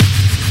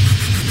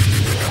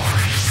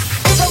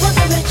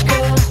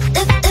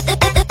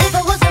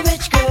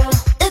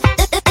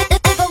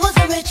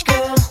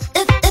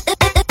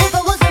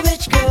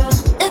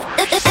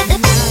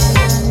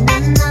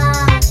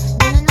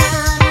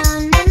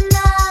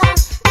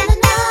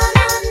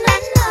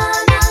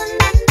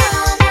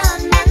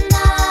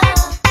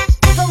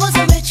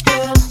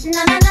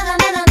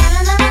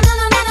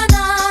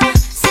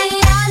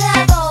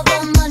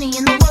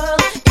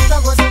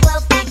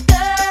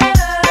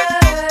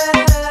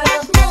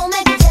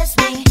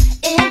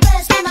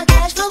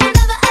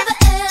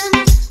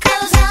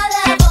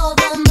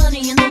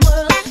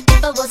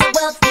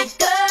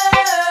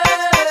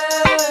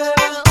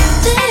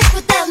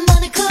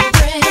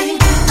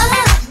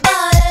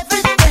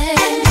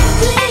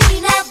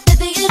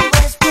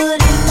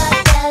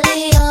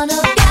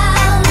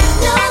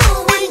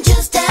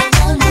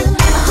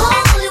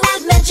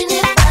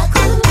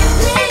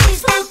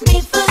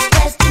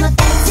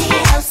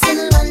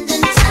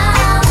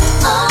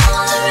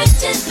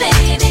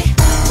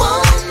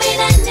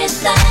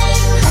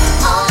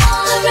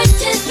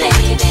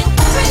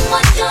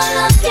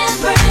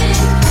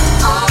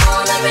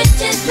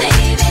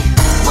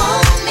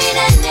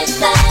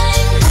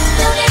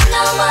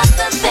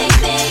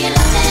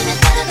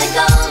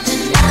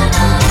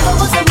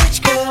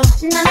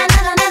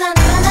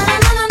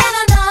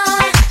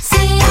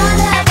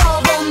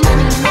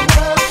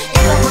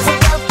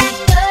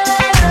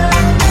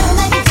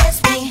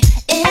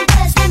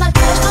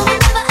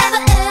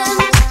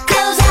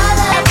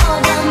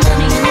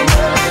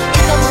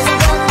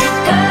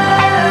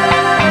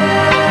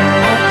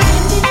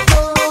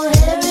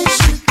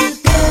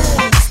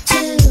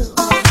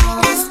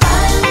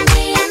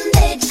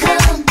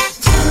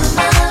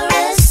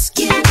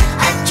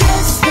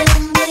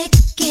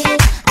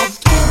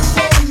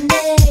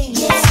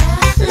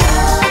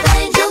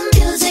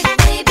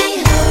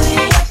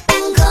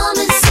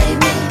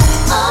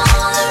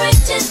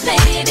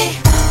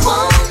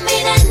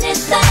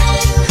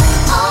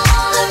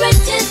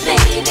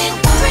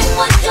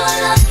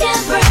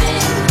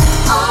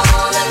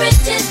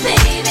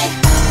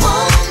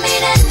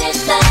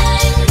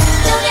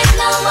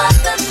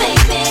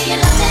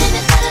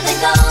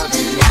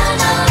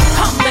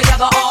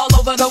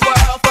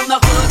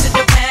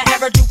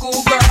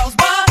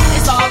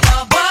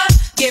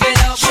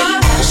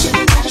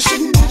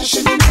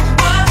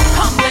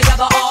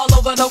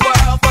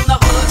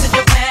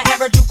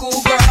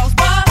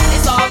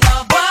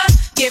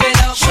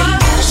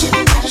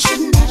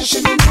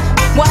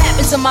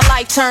happens in my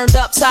life turned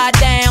upside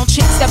down.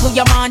 Chicks that blew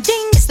your mind,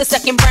 ding, it's the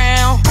second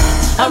round.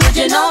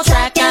 Original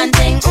track and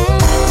ding,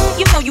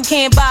 you know you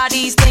can't buy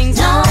these things,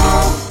 no.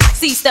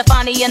 See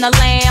Stefani and the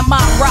Lamb,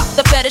 I rock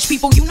the fetish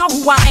people, you know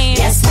who I am.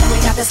 Yes, we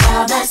got the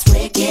style that's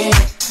wicked,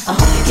 I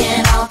hope you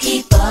can all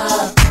keep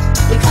up.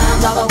 We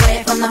climbed all the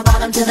way from the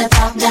bottom to the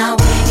top, now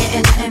we ain't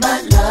getting nothing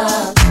but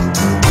love.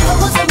 Never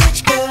was a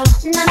rich girl,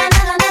 na na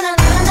na na na na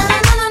na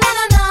na na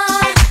na na.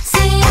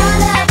 See,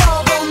 I'd have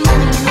all the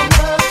money in the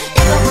world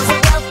if I was a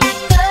wealthy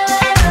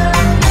girl.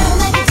 Don't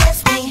make it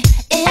test me,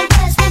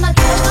 impress me, my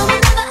cash flow will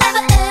never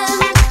ever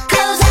end.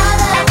 'Cause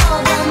I'd have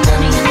all the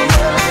money in the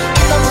world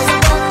if I was a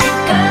wealthy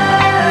girl.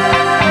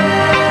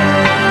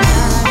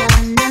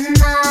 Na na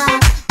na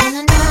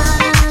na na na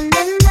na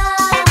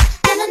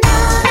na na na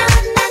na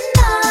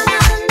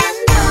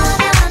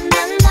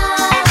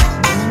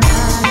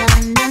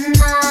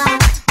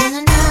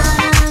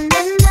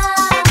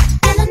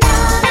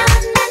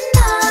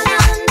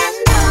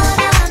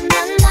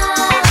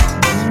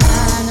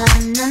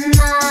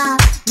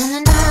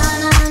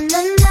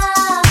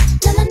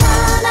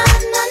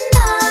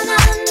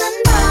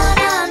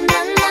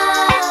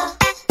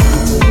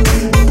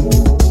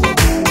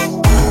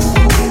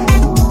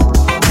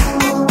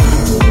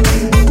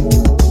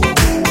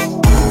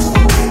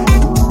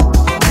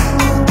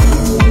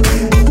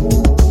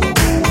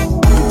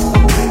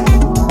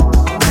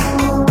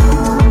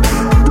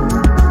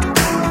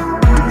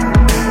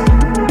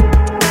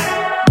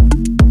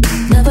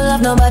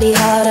nobody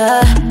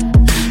harder,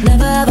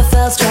 never ever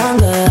felt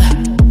stronger.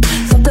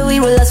 Thought that we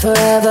would last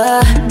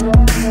forever.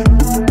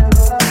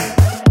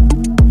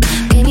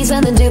 Gave me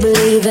something to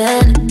believe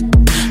in.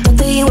 Thought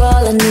that you were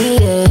all I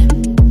needed.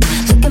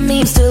 Look at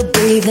me, I'm still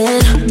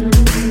breathing.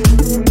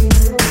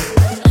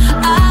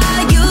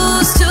 I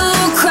used to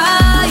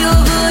cry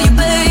over you,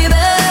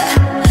 baby.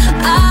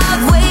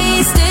 I've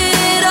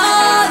wasted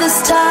all this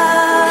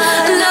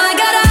time. Now I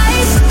got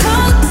ice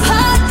cold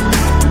heart.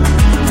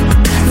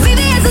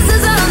 VVS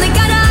is on. They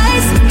got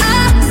ice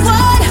hot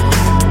water.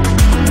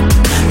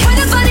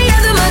 Kinda funny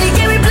how the money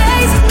can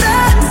replace the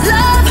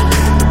love.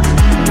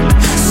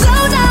 So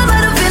dumb, I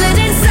don't feel it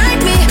inside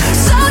me.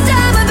 So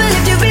dumb, I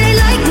believe you really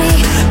like me.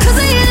 'Cause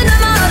the end of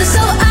my heart is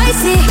so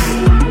icy.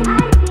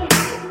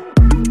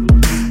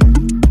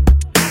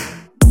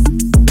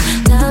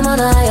 Now I'm on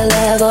a higher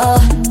level.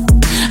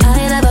 I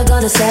ain't ever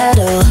gonna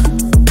settle.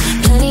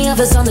 Plenty of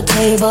us on the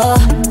table.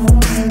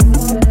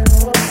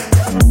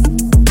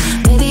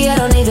 Maybe I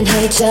don't even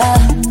hate ya.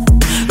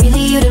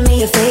 Really, you did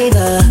me a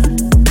favor.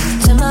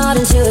 Turn my heart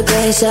into a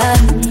glacier.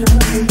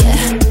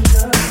 Yeah.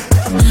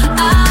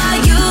 I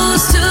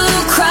used to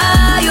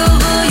cry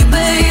over you,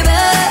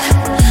 baby.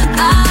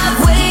 I've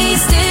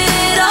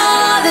wasted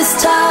all this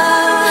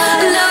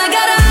time. Now I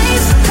got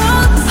ice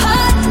cold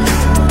heart.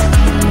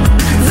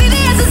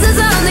 VVS is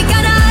on. They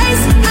got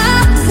ice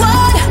hot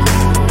water.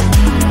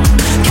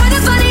 Kinda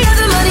funny how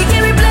the money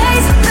can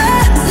replace the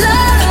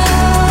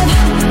love.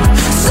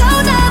 So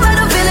dumb, I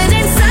don't feel it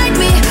inside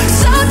me.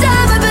 So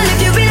dumb, I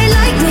believe you really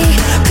like me.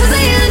 'Cause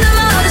the end of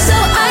my heart is so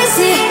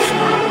icy.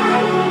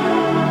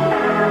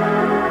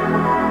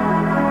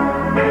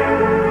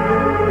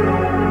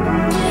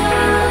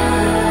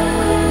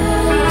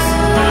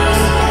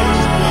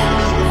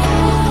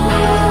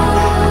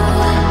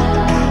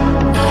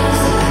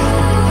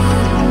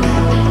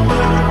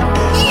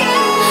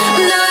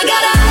 Now I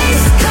got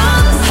ice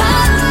cold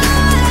heart.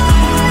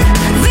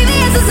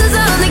 VVS is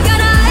on. They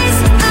got ice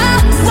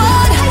hot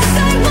water.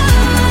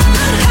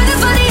 Kinda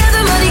funny how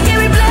the money can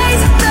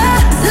replace the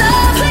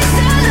love.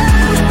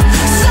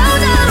 So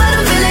dumb, I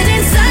don't feel it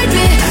inside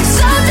me.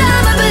 So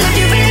dumb, I believe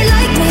you really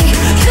like me.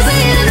 'Cause the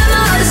end of my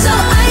heart is so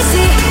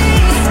icy.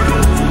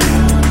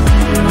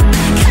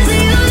 'Cause the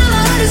end of my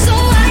heart is so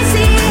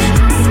icy.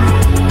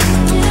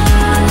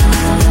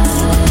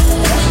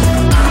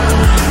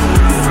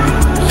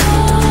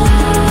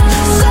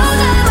 So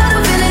dumb, I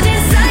don't feel it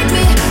inside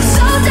me.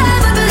 So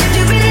dumb, I believe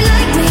you really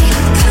like me.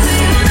 'Cause the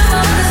end of my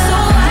heart is so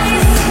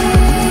icy.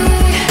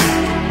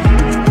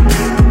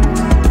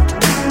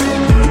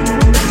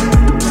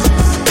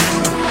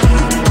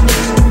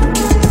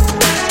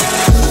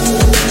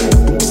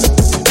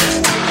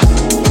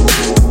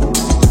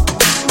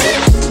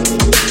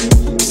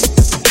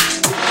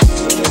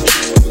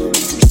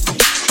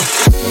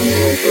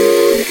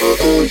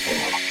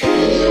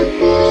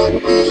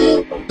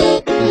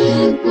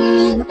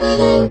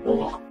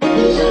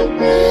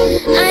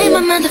 I'm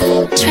a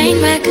motherfucking train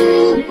wreck.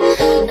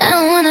 I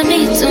don't wanna be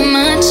too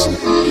much,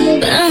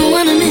 but I don't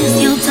wanna miss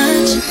your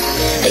touch.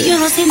 You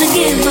don't seem to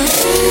give up.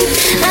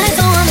 I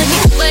don't wanna be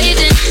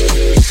waiting,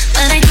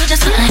 but I do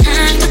just what I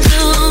have to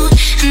do.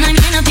 And I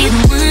may not be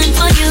the one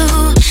for you,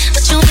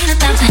 but you ain't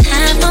about to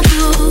have no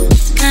view.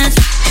 'Cause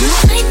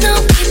I know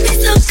we be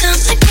so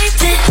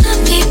complicated.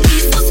 Love keep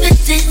people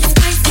spitting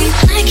spicy.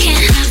 I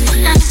can't have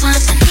what I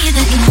want, but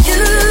neither can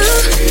you.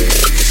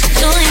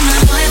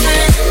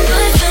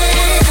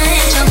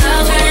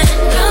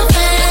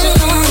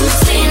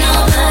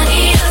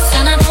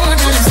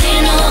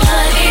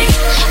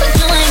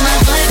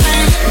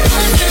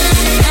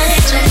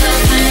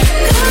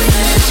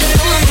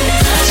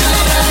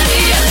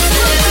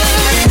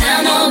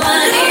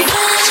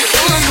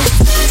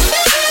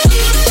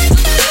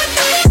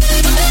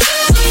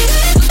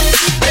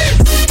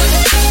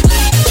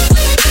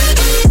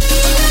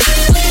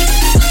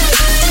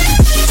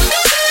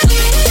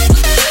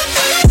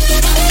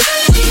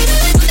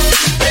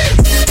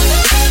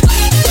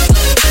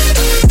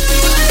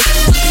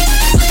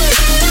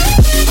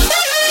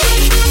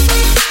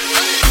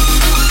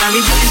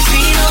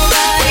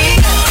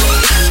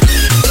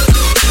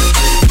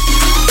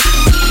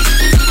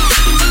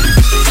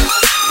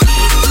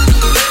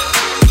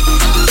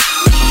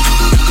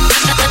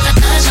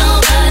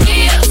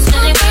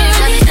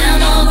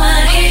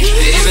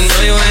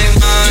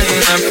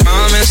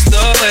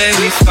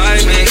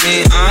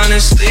 me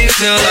honestly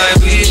feel like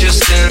we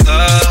just in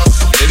love.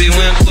 Baby,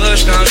 when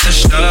push comes to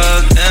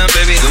shove, and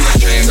baby, I'm a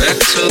train wreck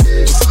too.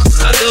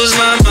 I lose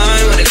my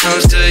mind when it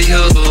comes to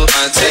you.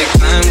 I take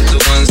time with the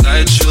ones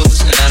I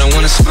choose, and I don't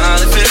wanna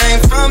smile if it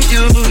ain't from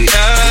you,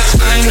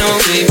 yeah. I know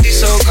we be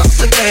so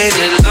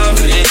complicated,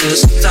 loving you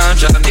sometimes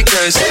drive me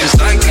crazy, cause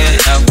I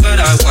can't have what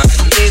I want,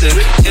 neither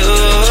can you.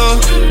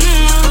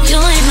 You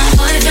ain't my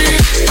boyfriend,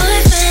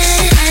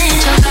 boyfriend. I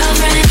ain't your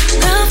girlfriend,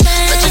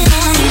 girlfriend. But you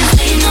don't need to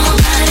see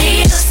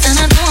nobody else, and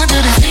I don't want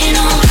you to see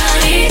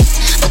nobody.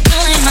 But you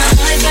ain't my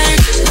boyfriend,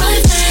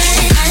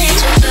 boyfriend. I ain't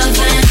your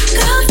girlfriend,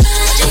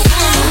 girlfriend. But you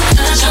don't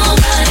touch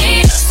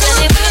nobody else,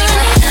 baby,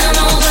 I tell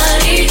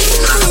nobody.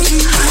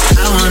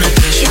 I wanna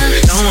kiss you,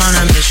 don't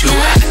wanna miss you.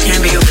 I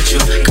can't be with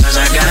you, cause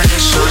I got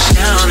issues.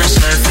 Yeah, on the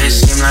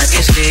surface, seem like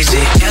it's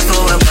easy.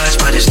 Careful with words,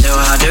 but it's still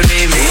hard to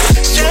read me.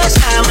 Stress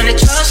high when the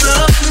trust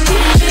low.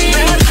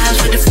 Bad vibes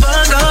with the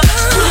fuck up.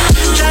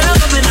 Try to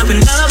open up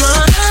and love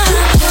more.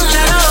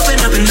 Try to open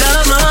up and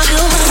love more. You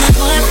are my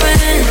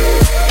boyfriend,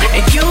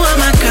 and you are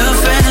my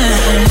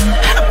girlfriend.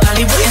 I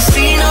probably wouldn't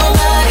see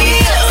nobody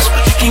else,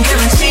 but I can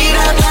guarantee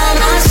that by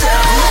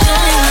myself. you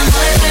ain't my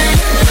boyfriend,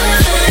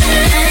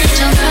 boyfriend. I ain't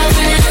your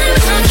girlfriend,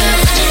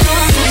 girlfriend. But you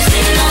don't need to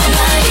see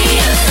nobody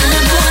else, and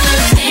I don't want you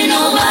to see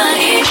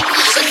nobody.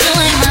 But you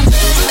ain't my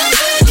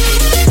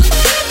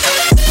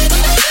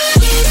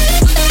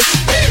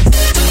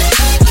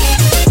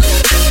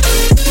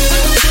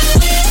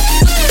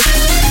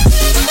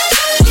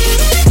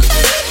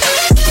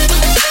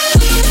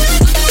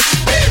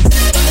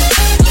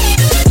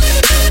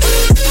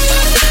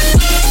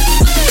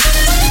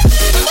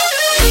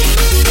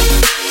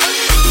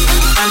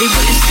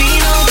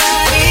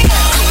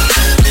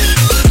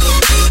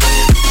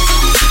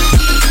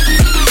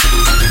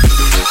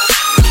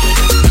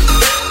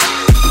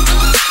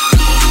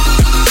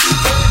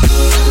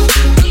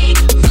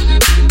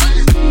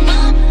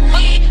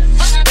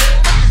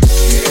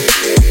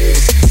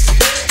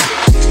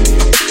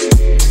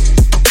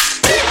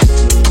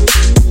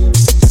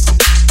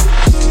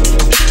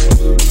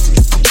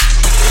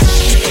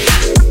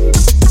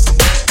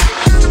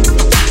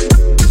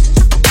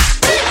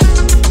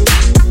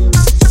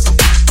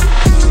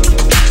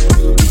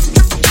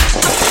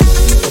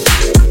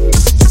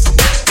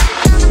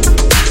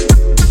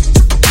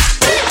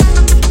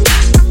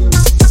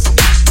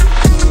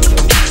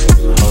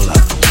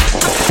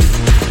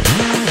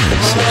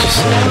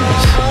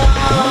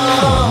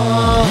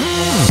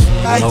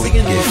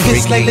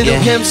like little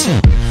pimps.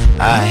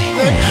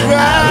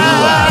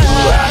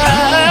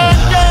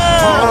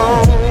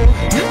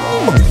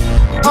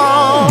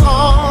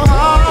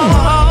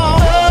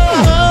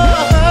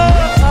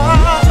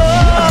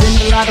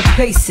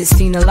 Places,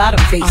 seen a lot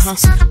of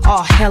faces.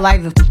 Oh hell, I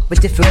even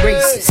with different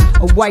races.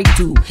 A white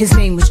dude, his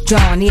name was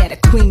John. He had a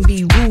Queen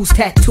Bee Rules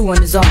tattoo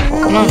on his arm.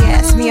 He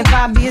asked me if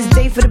I'd be his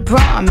date for the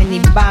prom, and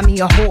he'd buy me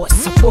a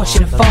horse, a Porsche,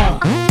 and a phone.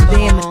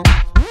 Damn,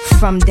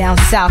 from down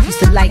south used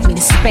to like me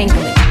to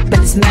spangle it, but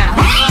his mouth.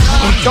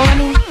 And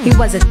Thorny, he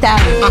was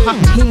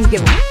 1,000. He didn't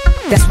give a.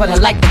 That's what I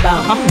liked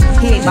about him.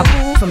 He ate my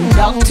from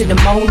dark to the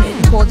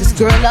morning. Called this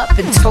girl up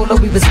and told her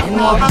we was in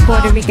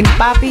Puerto Rican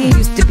Poppy. He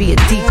used to be a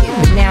deacon,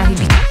 but now he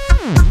be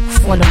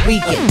on the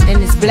weekend.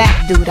 And this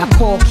black dude I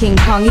call King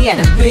Kong, he had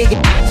a big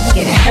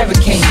get a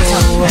hurricane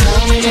tongue.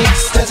 How many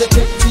licks does it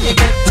take till you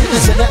get to the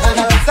center of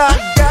the? I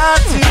got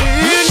to know.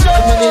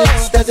 How many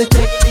licks does it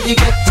take till you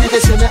get to the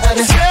center of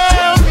the?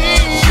 Tell me.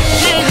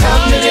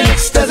 How many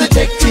licks does it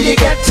take till you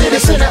get to the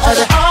center of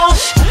the?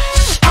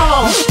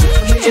 How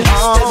many licks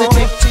does it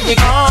take till you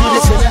get to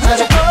the center of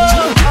the?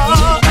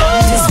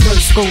 This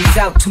verse goes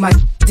out to my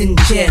in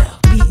jail,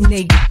 beating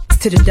they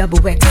to the double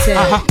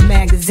XL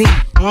magazine.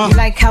 You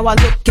like how I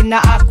look in the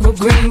aqua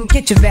green?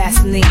 Get your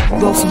Vaseline,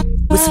 roll some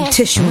with some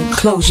tissue and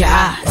close your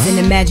eyes and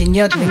imagine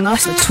you're doing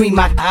us between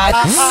my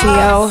eyes.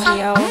 CO,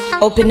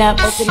 open up,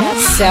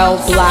 cell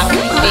block 8.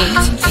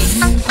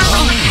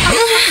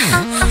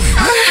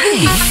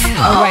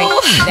 Alright,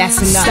 that's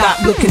enough.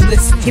 Stop looking,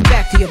 listen, get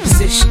back to your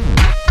position.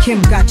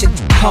 Kim got your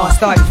car,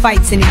 start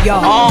fights in the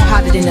yard.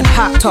 Hotter than a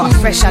Pop-Tart,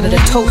 fresh out of the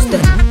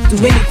toaster. Do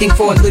anything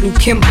for a little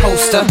Kim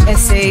poster.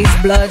 Essays,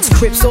 Bloods,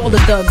 Crips, all the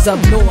thugs up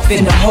north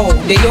in the hole.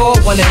 They all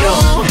wanna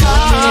know.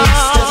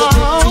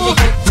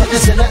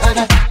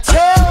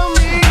 Tell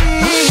me.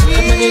 How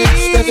many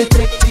licks does it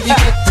take till you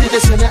get to the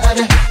center of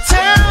the?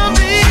 Tell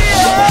me.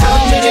 How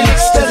many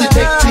licks does it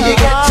take till you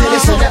get to the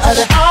center of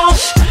the?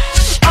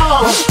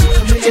 How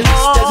many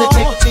licks does it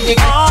take till you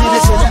get to the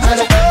center of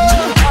the?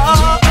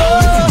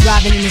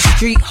 Driving in the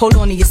street, hold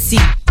on to your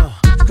seat.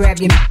 Grab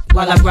your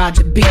while I ride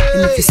the beat.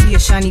 And if you see a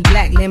shiny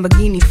black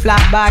Lamborghini fly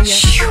by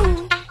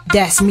you,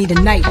 that's me, the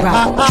night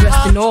rider.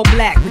 Dressed in all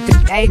black with the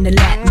guy in the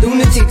lap.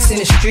 Lunatics in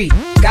the street.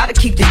 Gotta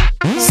keep the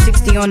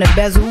 60 on the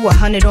bezel,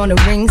 100 on the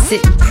ring.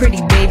 Sitting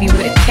pretty, baby,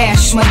 with a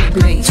cash money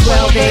bling.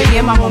 12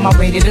 a.m., I'm on my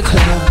way to the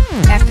club.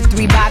 After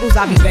 3 bottles,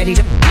 I'll be ready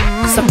to.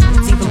 Some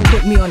even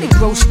put me on the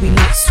grocery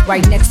list,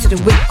 right next to the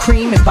whipped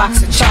cream and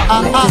box of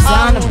chocolate.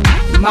 Designer,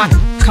 my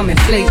coming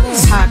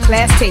flavors, high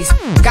class taste.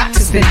 Got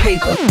to spend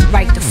paper.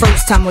 Right the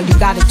first time, when you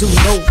gotta do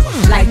it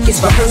over, like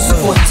it's rehearsal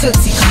for a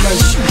Tootsie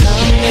commercial.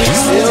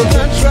 Still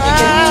can try.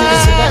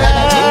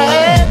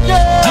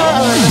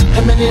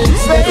 How many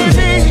licks does it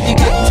take till you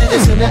get to the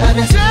center of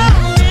the?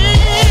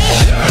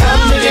 How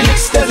many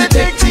licks does it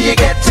take till you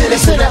get to the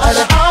center of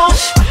the?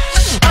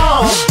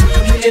 How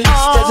many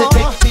licks does it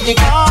take till you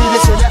get to the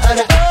center of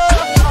the?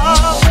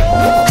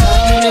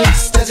 How many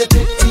licks does it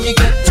take till you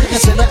get to the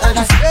center of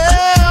the?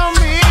 Tell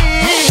me.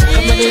 How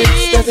many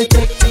licks does it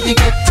take till you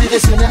get to the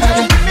center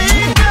of the?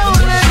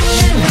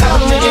 How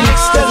many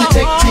licks does it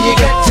take till you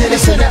get to the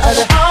center of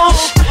the?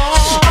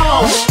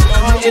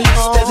 How many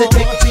licks does it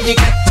take till you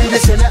get to the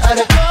center of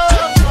the?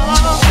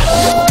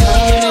 How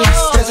many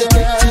licks does it take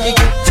till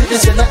you get to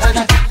the center of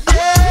the?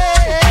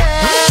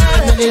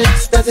 How many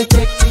licks does it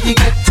take till you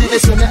get to the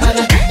center of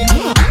the?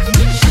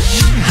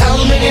 How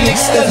many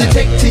licks does it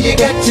take till you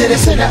get to the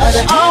center of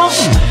the?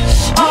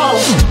 How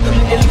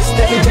many licks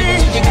does it take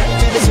till you get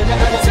to the center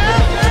of the?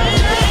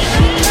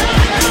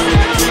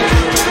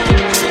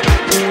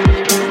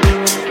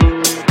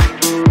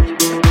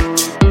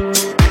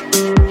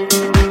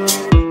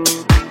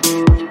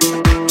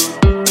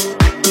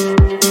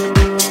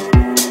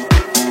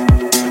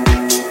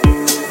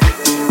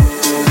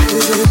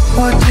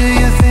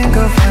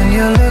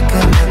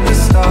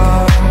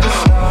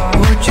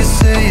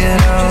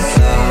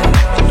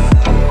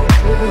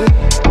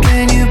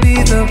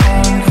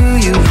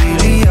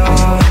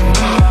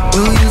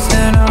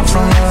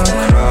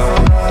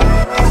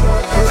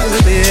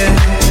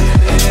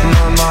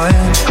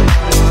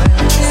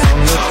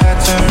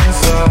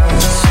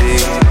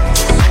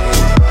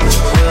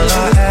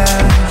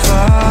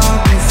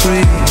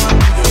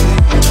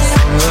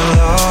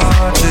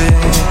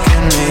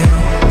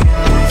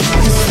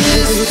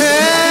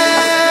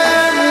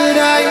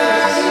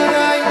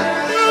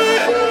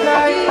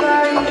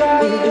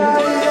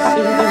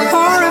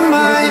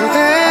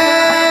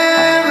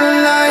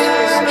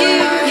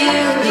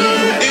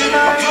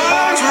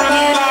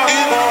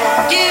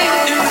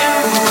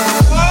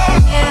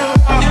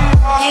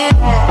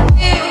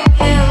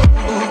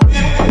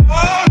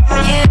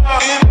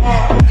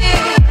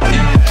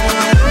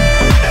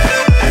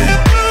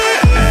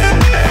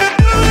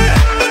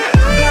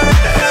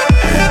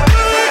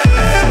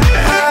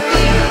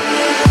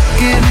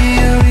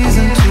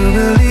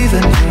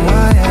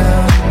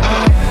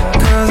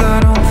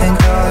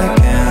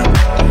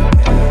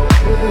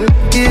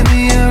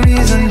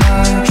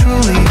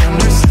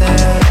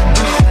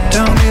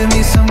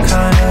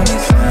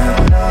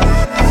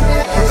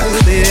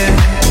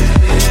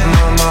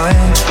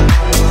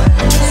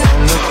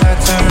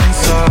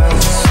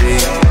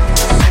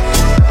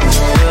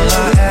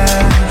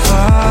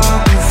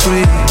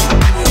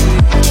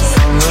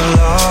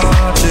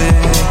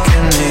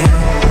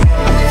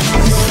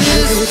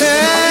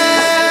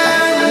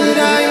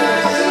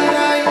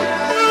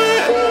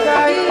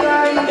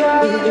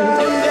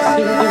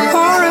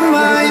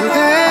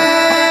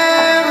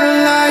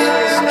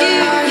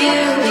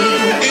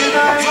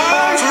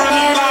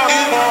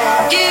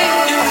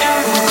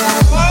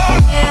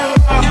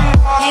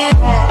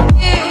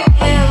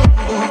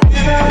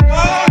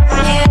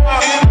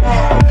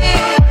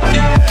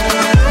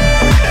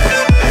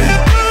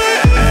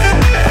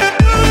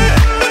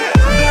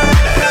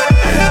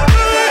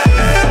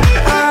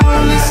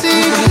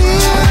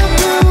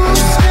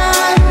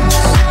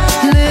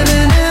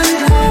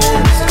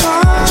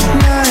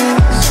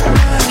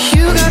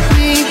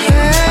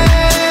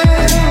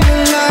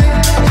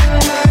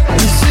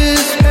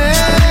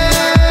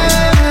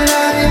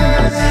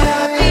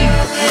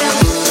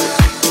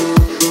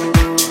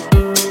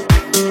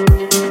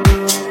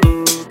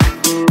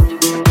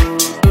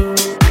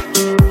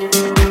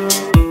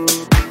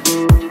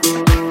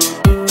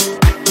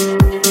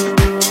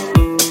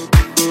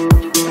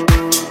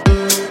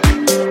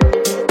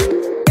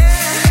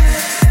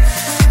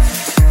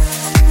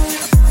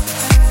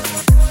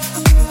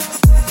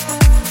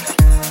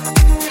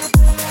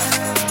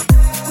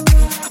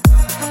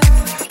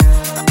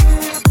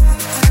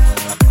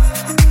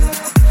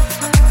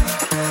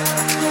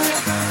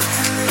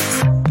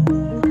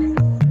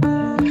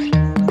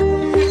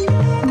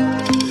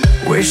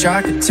 Wish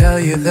I could tell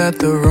you that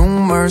the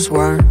rumors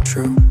weren't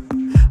true.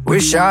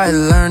 Wish I had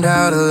learned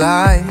how to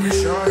lie.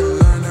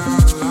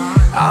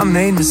 I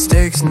made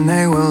mistakes and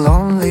they will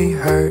only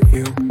hurt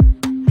you.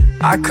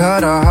 I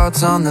cut our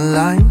hearts on the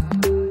line.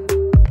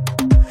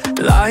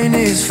 Lying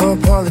is for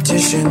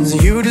politicians,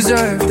 you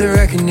deserve the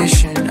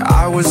recognition.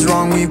 I was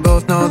wrong, we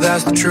both know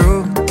that's the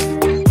truth.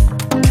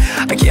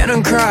 I can't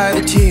uncry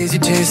the tears you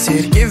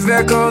tasted, give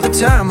back all the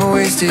time I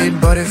wasted.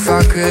 But if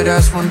I could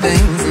ask one thing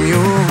from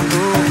you,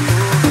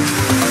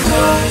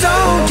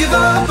 don't give give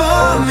up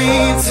on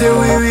me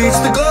till we reach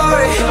the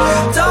glory.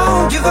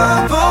 Don't give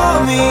up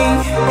on me,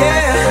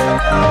 yeah.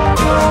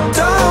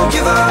 Don't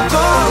give up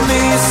on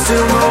me,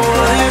 still my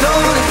one and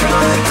only.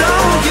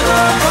 Don't give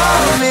up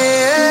on me,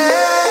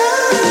 yeah.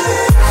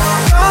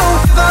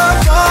 Don't give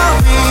up on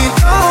me,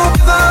 don't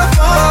give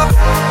up on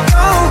me.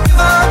 Don't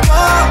give up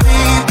on me,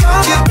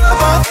 don't give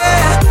up on me.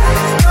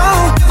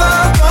 Don't give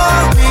up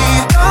on me,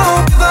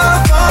 don't give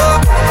up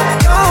on me.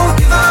 Don't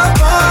give up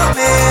on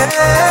me.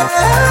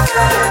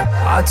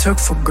 I took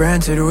for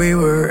granted we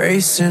were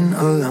racing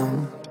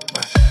alone.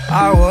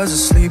 I was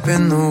asleep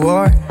in the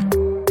war.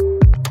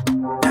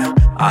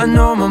 I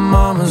know my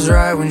mom was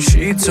right when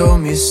she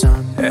told me,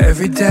 son,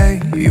 every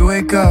day you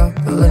wake up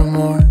a little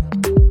more.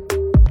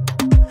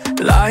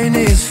 Lying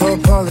is for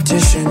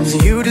politicians,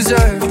 you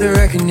deserve the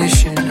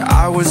recognition.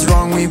 I was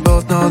wrong, we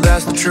both know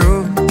that's the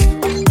truth.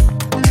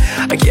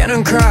 I can't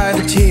uncry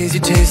the tears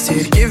you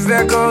tasted, give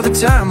back all the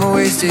time I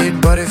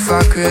wasted. But if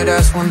I could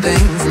ask one thing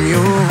from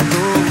you,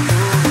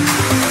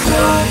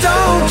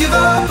 don't give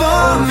up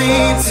on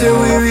me till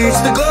we reach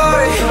the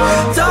glory.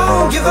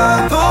 Don't give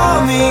up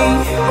on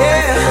me,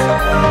 yeah.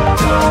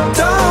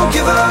 Don't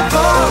give up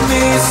on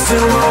me,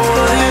 still my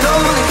one and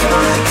only.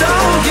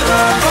 Don't give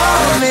up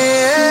on me,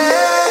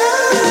 yeah.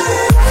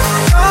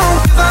 Don't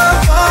give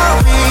up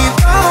on me,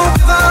 don't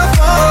give up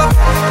on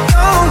me.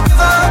 Don't give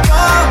up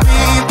on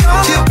me,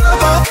 don't give up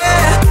on me.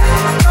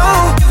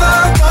 Don't give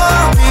up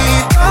on me,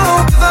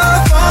 don't give up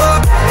on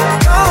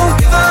me. Don't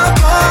give up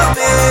on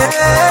me,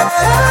 yeah.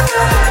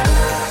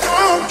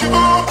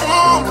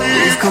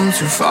 We've come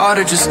too far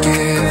to just give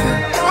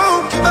it.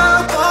 As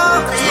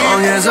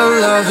long as our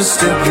love is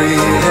still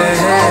breathing,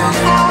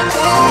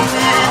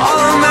 all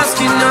I'm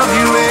asking of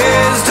you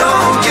is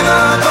don't give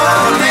up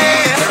on me.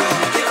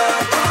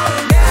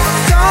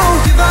 Don't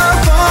give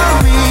up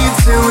on me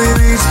till we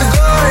reach the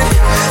glory.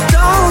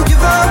 Don't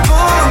give up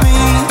on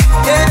me,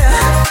 yeah.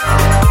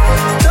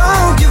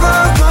 Don't give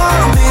up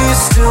on me,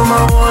 still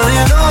my one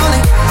and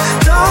only.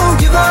 Don't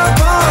give up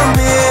on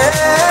me,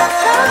 yeah.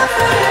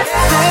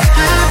 Don't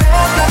give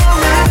up on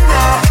me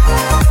now.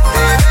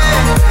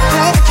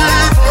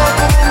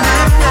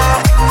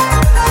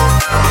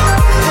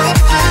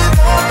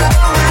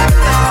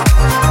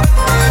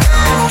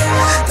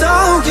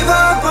 Don't give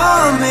up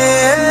on me now. Don't give up on me.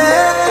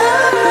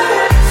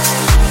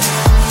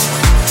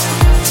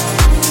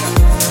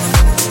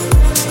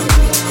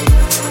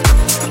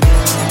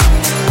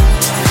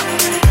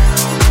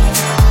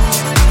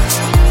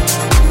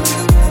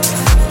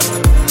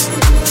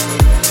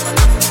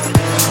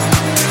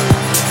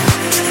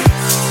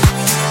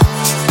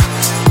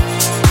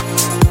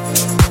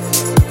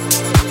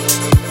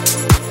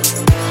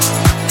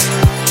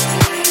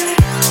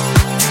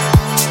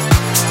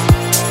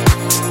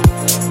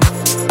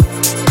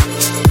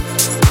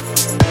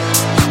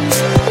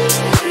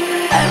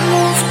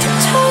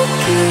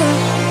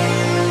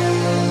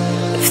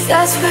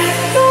 That's where you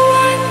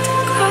want to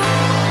go.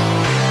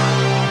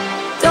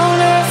 Don't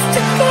have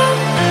to go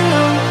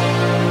alone.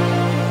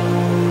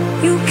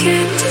 You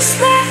can just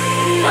let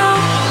me know.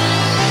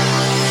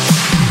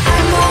 I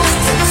moved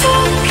to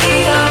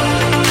Tokyo,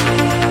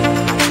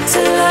 to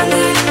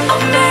London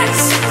or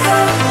Mexico.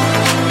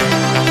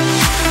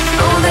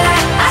 Know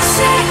that I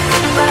said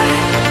goodbye,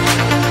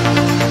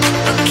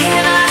 but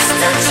can I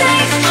still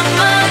change my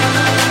mind?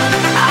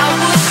 I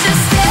was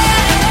just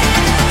scared,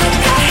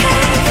 like I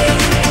had it.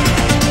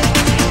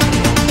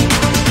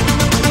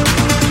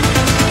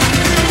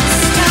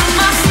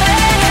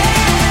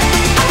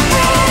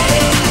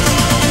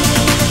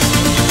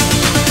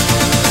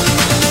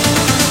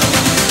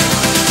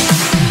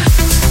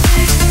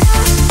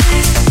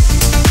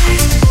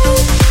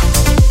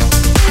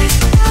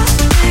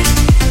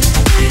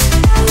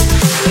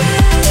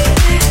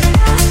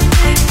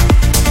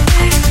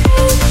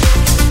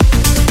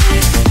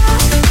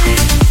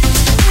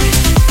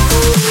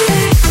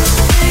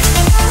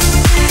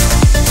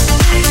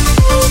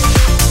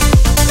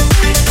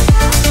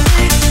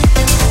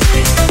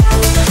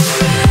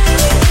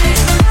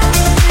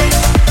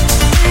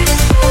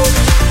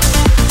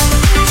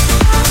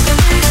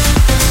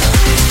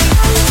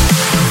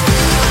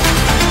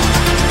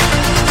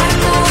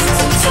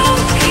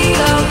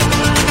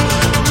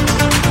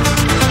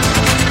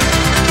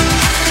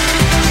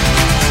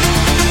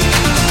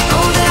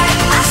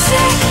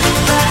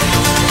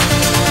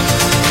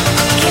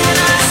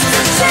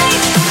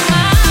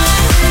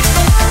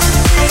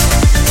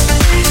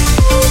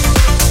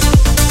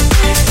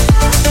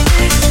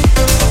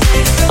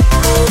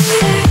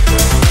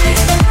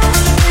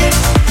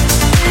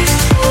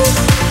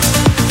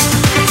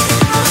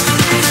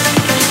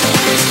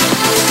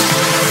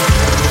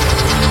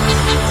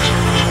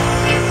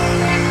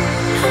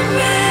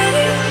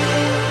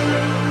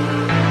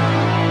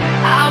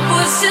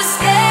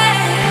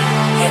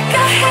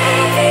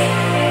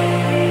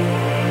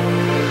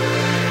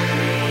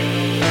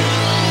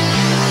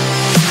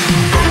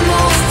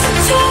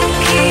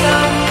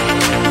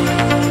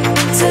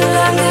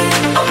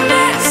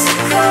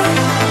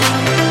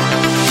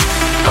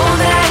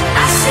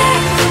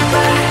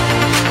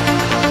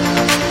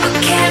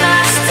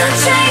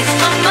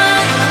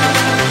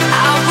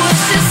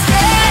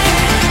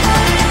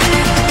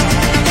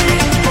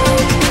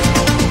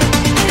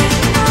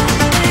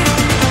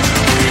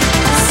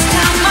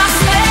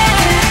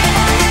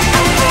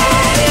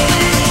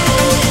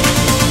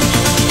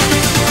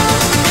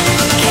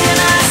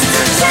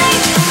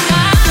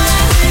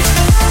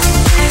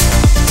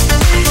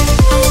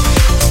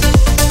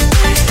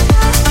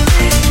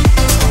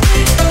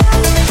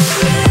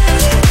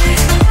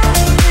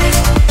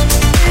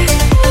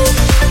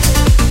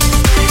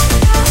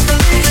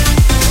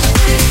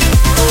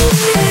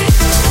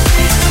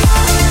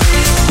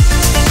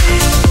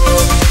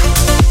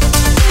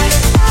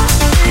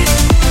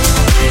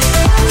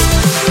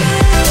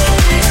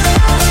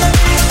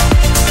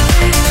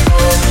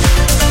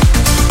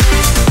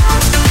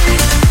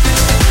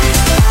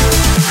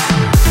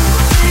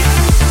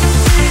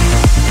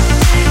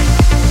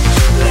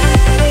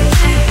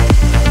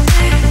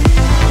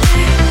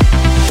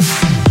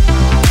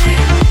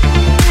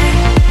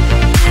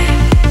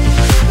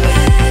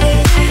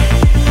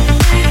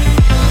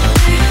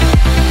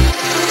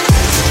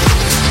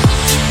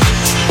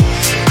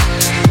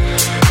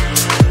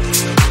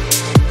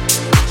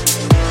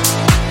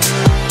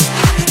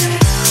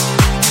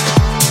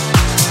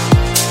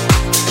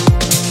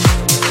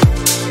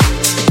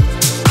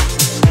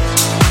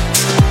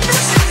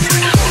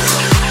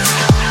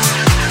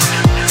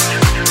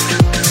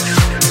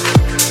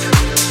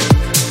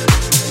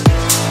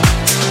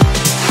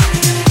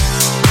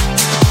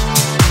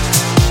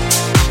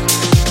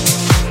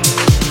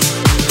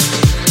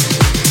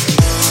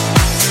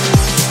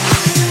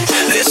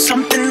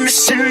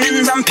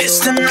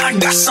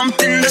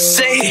 something to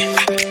say.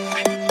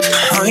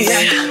 Oh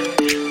yeah.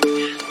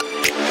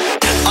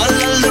 All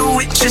of the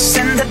witches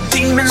and the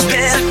demons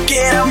better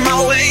get out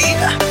my way.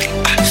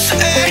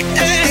 Hey,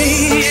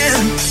 hey, yeah.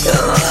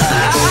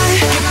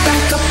 I get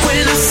back up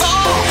when I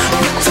fall,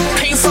 with the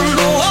pain from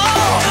the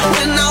wall.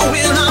 When I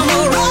win, I'm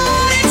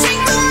alright and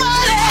take the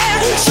money.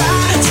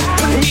 Try to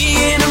put me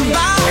in a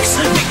box,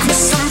 make me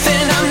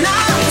something I'm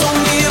not.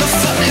 Don't give a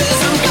fuck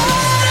 'cause I'm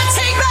gonna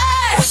take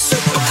back.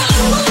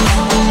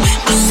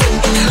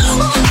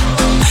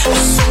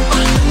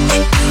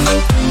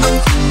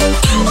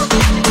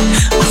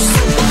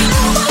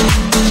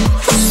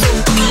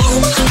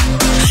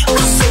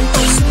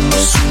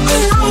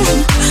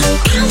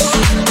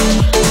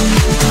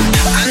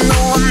 I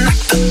know I'm not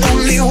the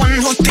only one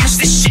who thinks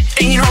this shit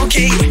ain't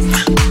okay.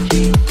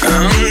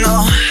 No.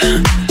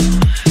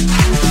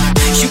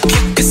 You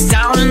kick us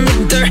down in the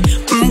dirt,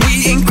 and we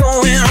ain't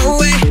going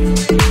away.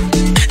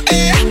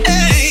 Hey,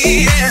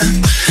 hey, yeah.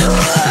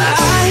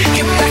 I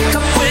get back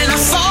up when I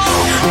fall,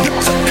 rip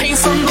the paint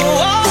from the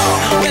wall.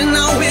 When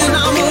I win,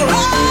 I'm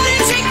alright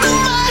and take the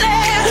money.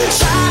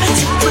 Try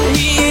to put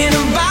me in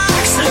a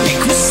box,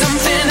 make me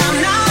something I'm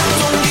not.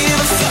 Don't give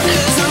a fuck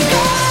 'cause I'm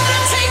gonna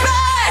take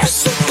back.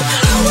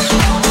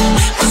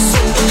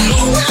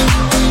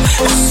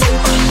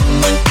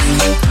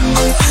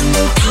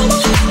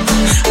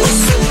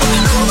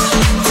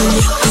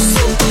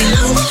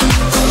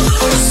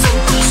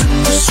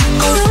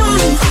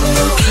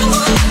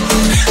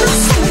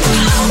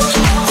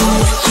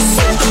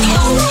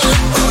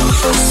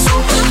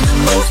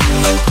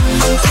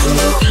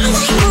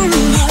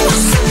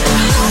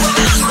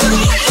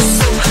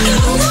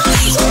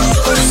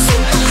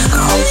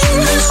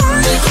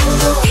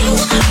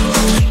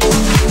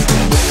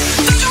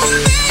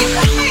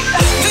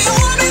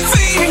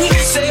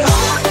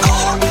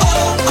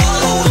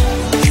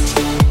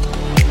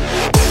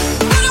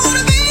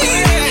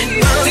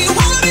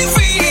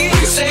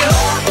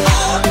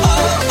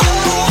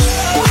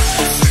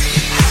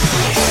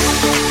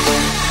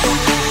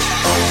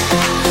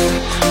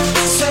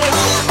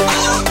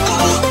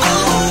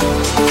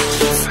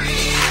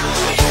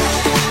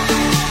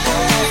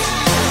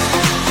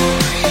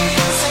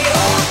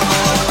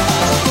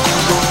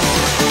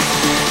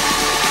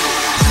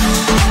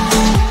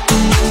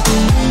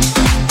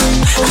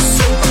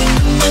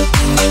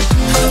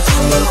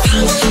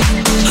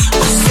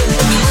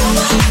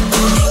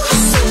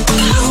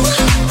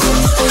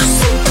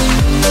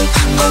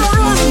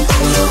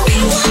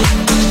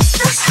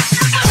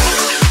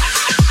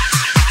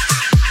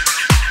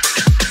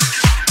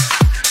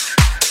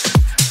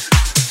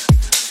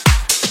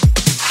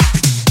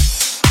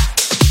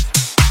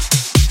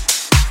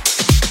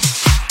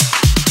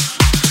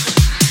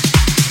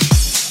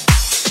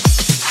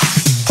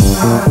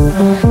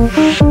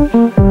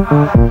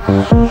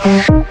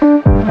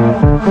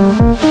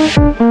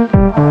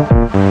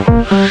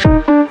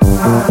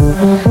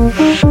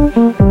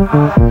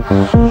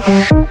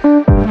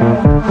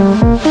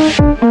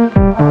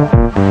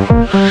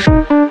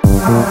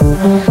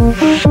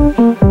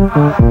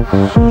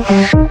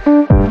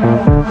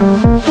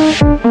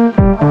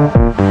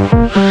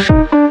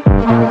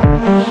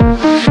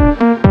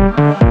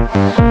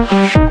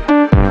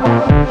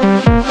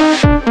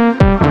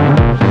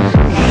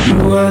 You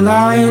were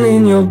lying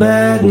in your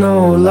bed,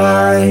 no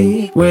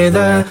lie, with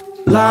a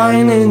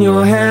line in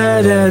your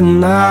head at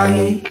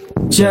night,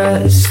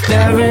 just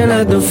staring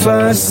at the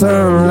first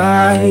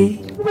sunlight.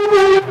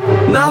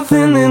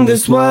 Nothing in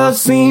this world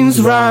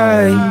seems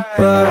right,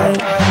 but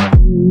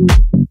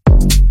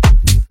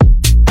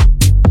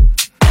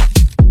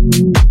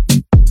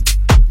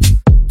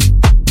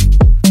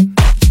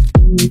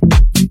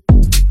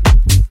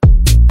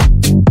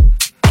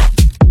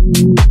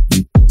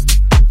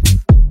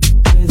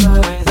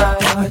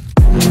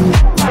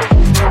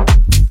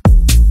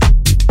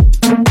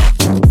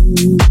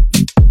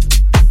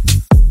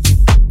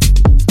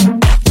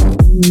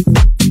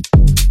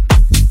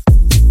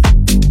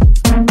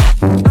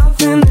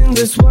nothing in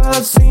this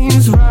world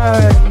seems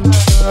right.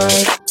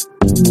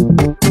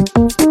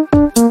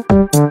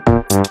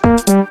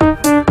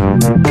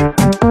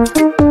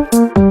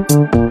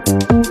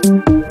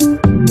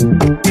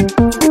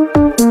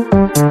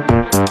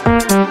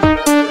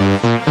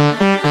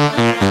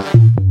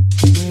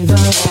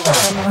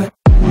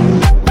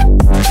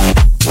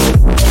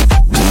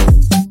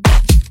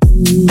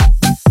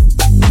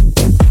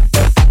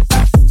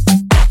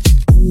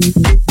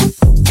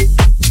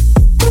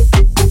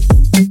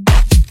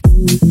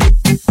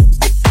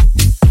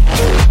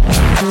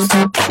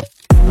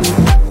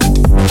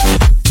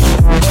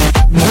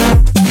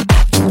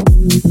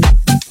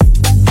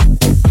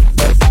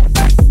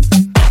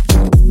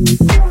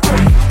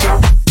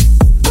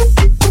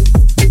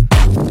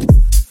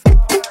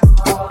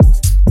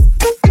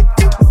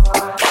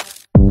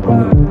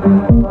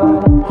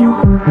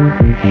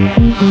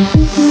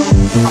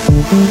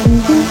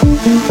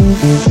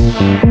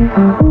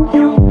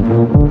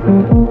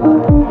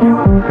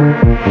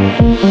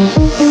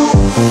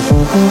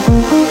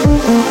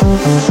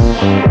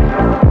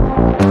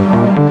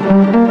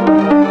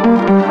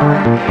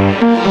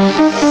 You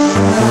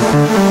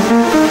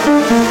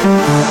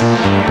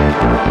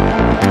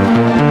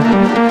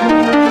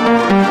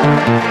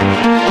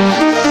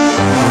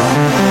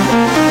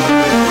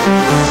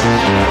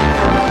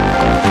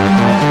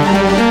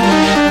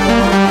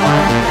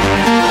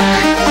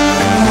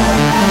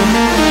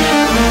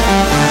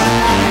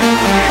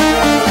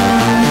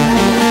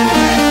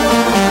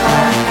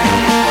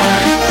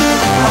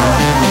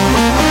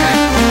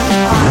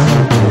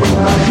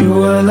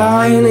were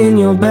lying in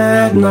your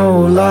bed,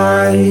 no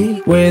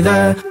lie, with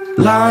a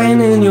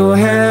line in your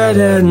head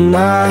at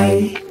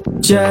night,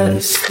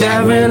 just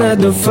staring at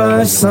the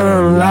first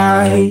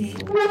sunlight.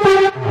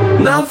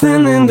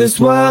 Nothing in this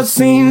world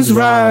seems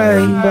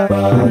right,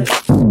 but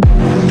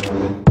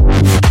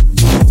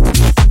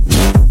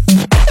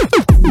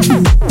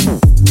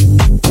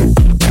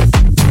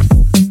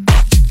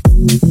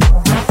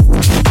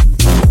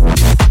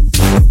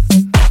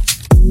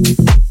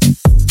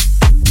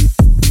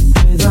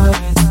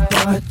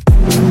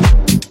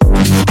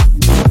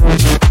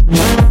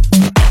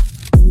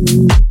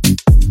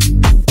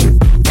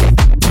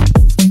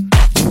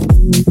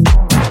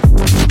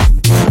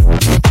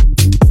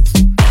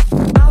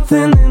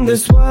nothing in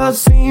this world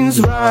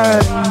seems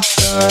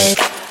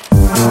right.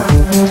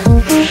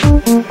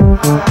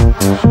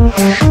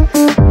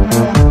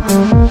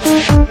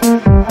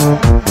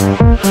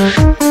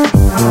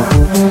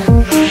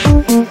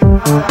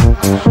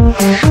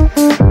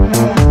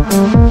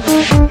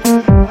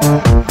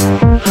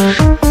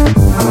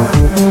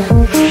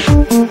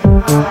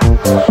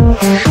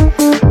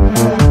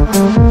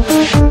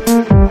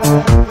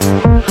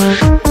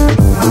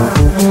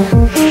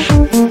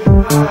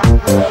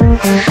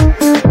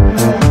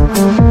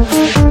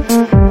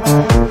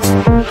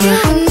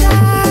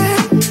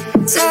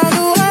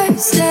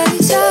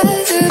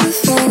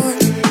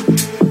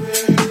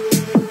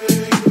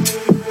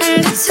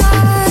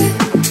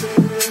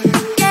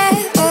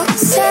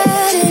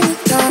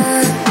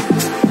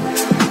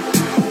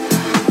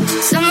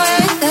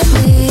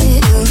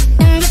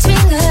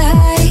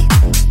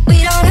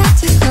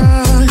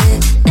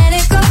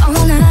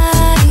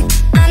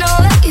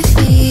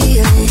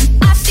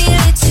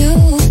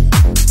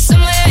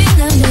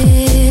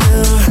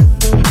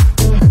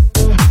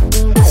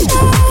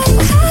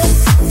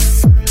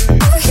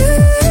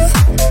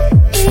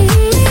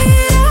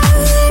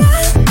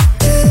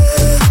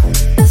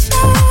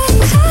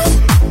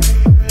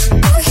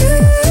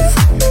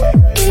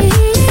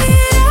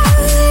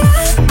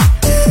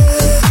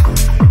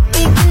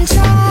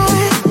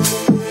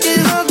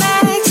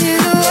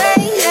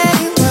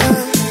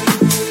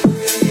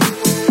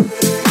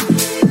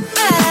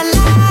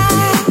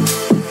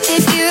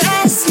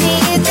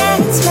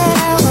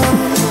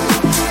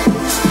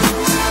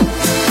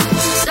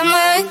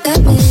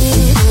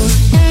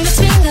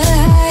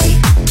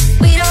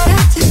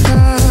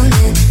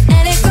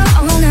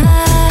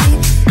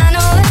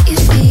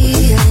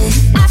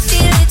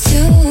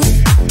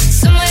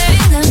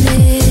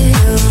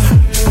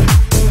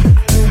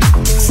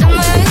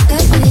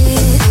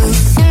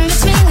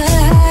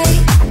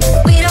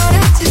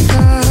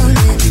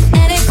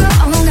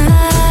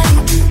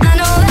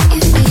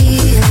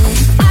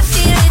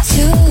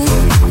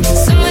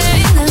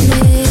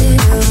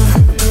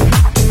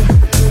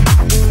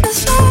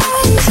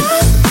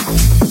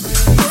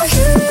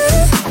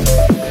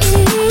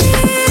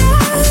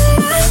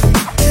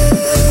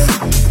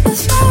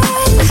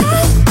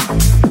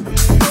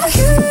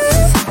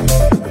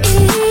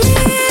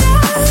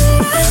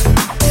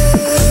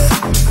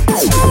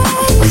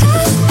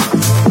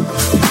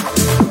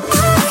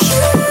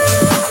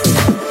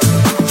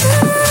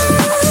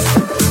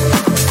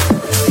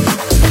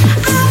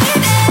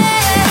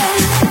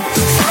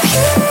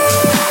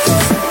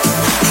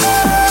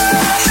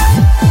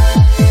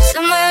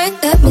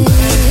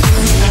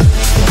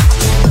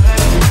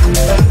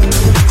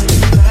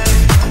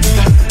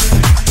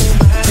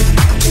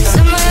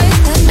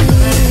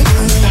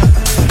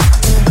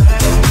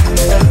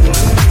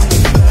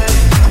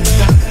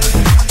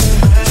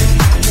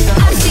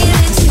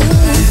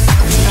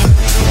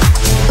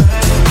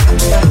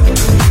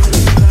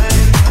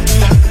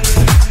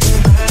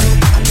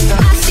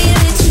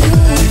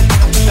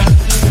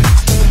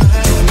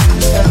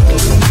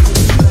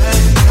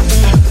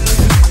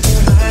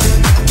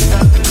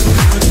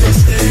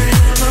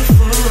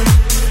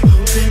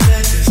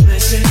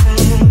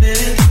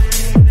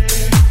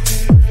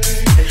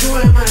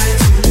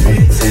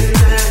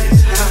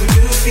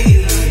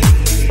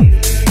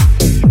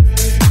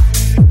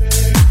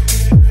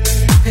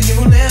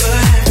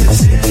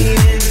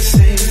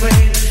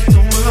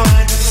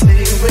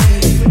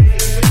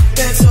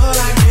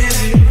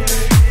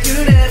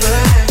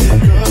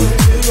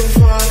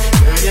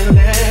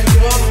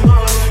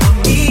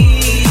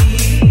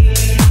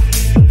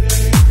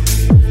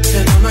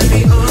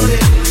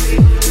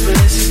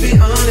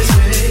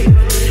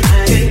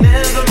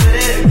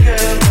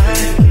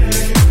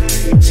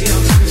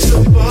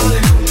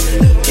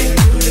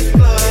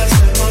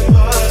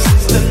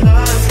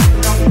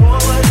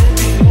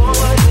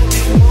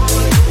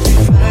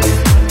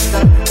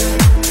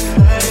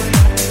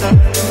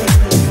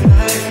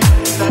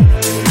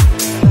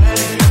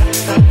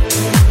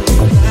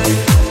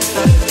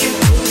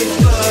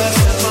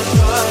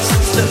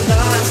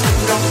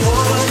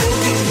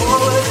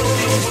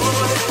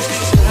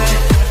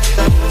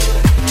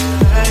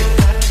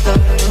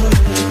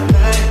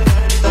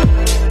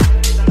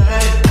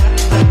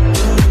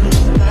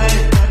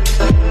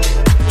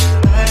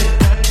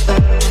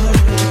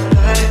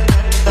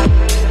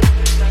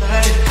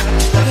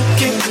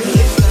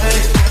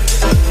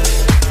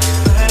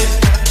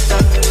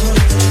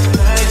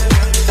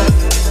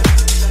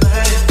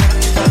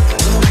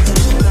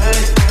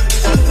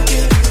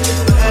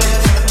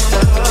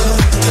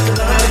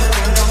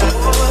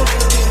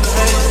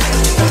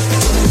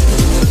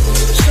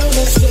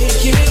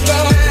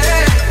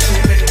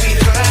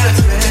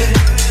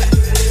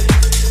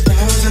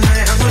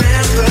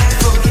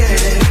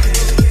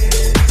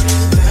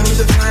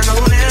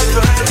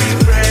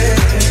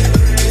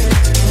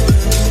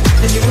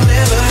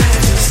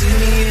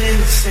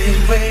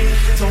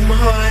 I'm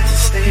hard to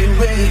stay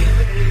away.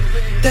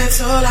 That's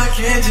all I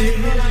can do.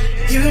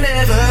 You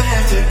never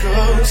have to go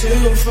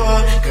too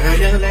far. Girl,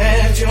 you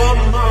left your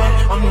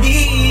mark on me.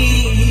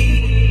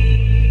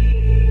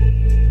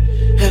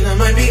 And I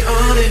might be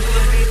on it,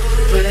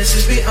 but let's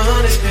just be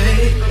honest,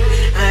 babe.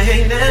 I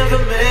ain't never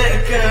met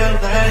a girl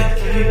like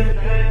you.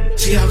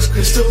 See, I was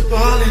crystal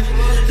balling,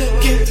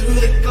 looking through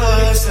the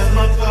glass of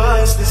my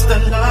past. It's the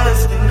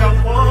last thing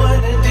I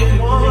wanna do.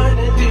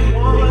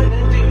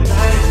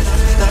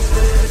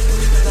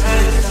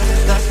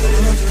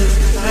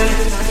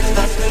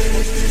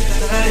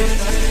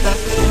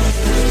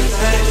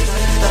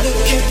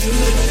 Looking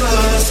through the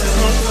glass of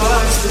my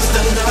past. It's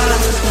the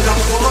last thing I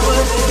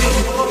wanna do.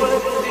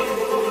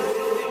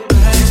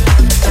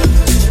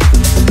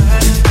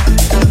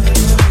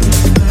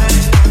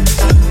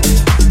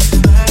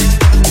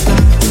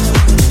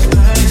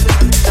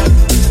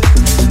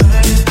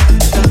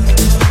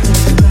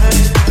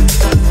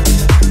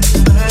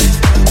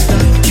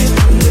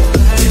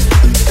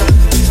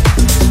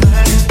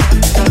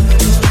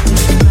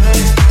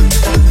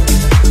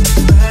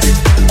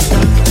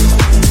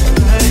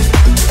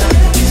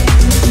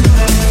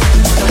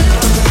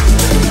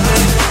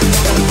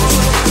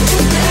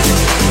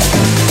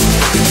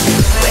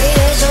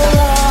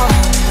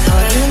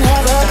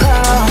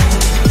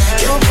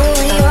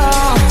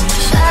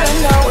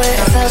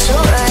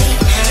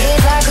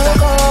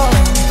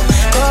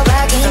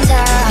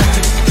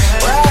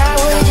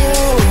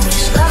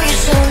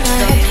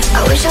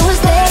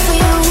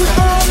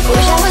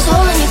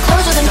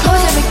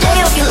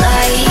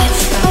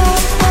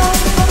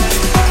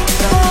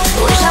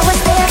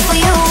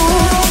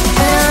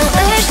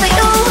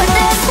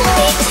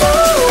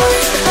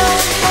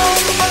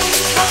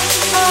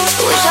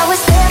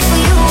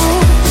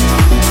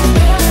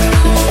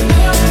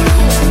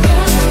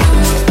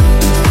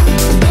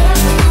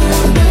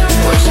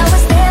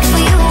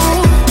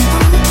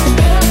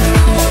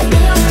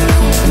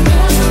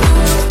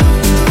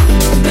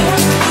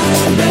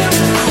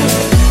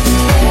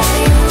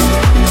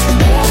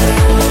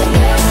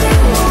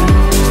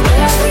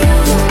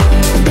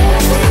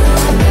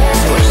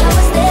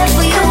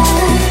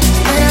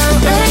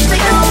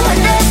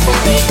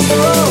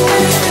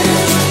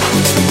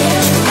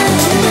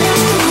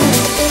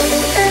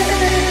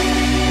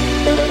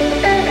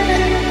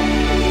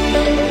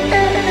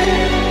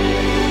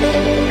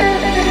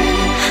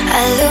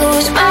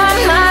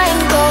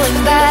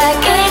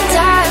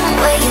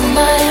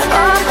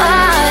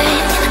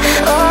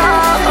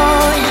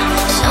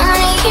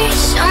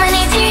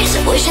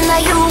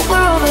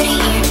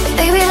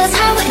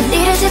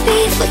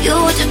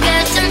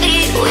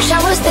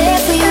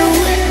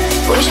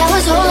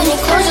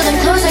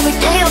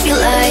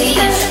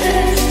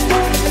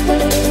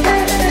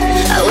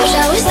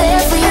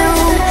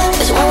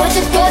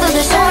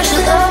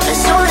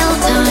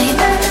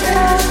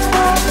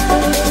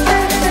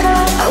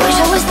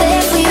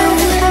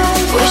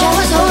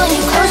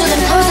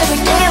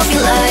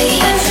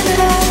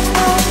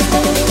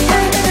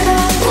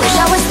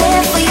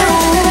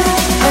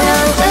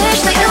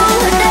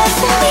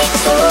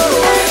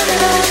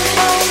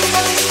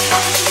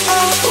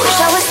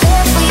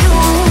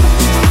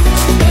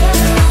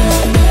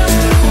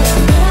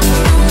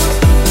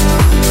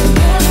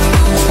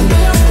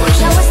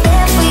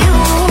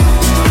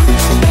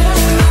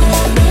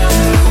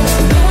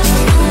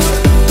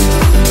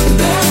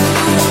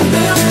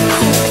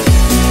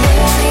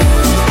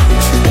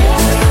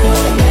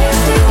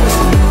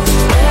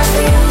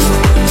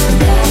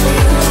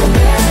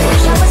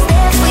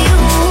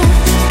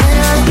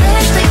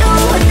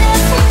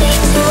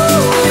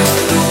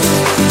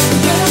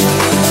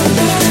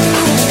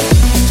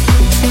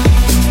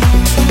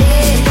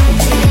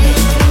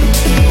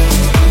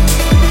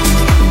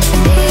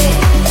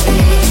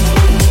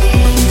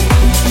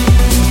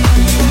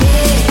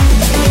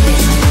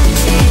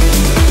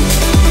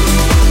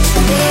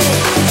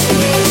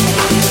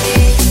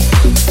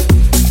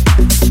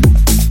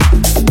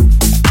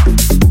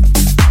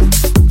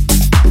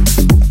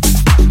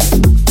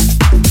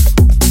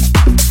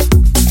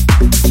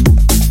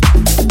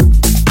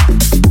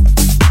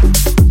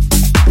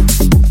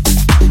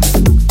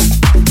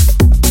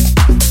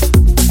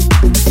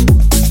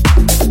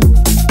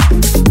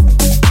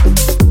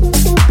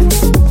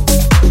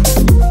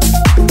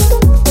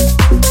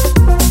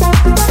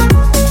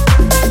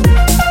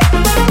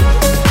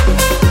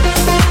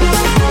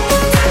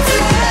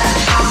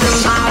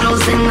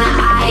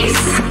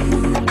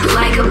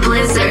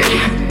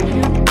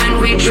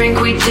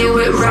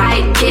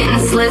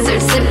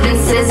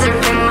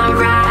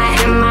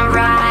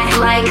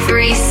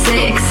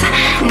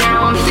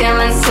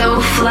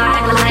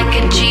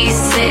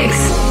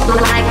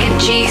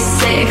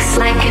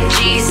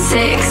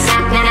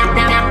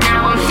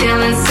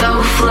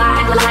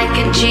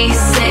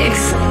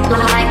 G6,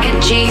 like a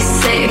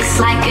G6,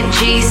 like a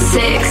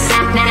G6.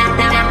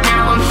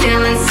 Now I'm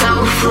feeling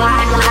so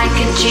fly, like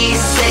a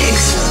G6,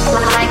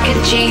 like a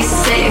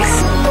G6,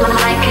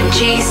 like a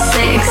G6,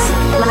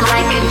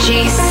 like a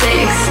G6,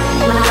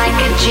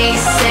 like a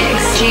G6,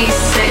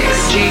 G6,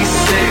 G6,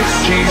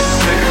 G6,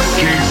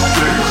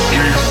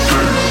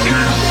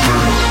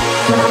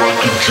 G6,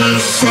 like a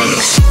G6,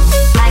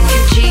 like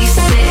a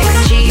G6,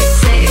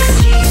 G6,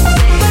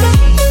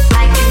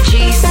 like a G6, G6, like a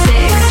G6,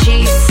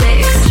 G6, like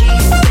a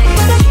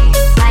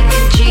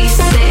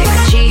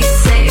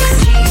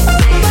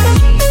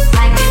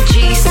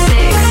G6,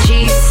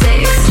 G6,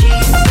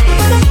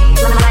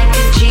 like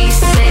a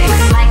G6,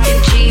 like a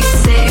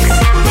G6.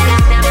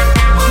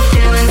 Now I'm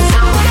feeling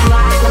so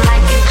fly,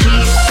 like a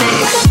G6.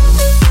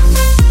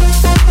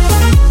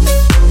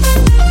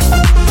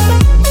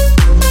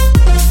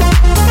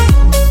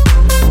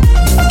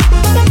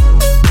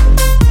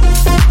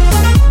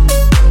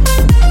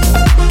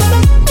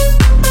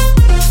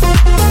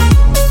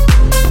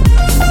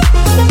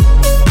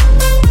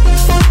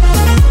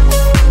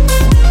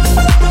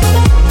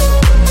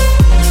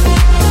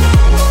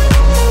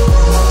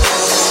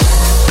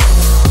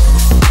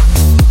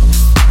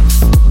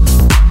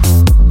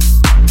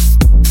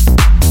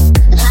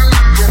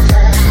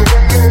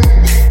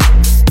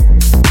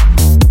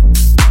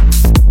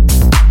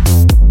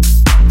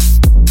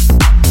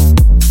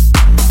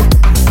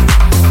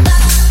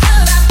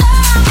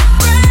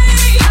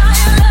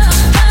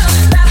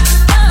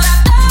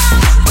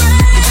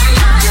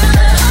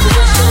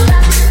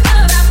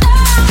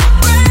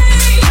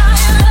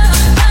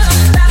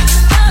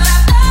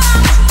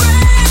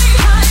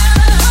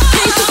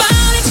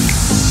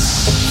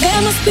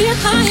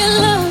 Higher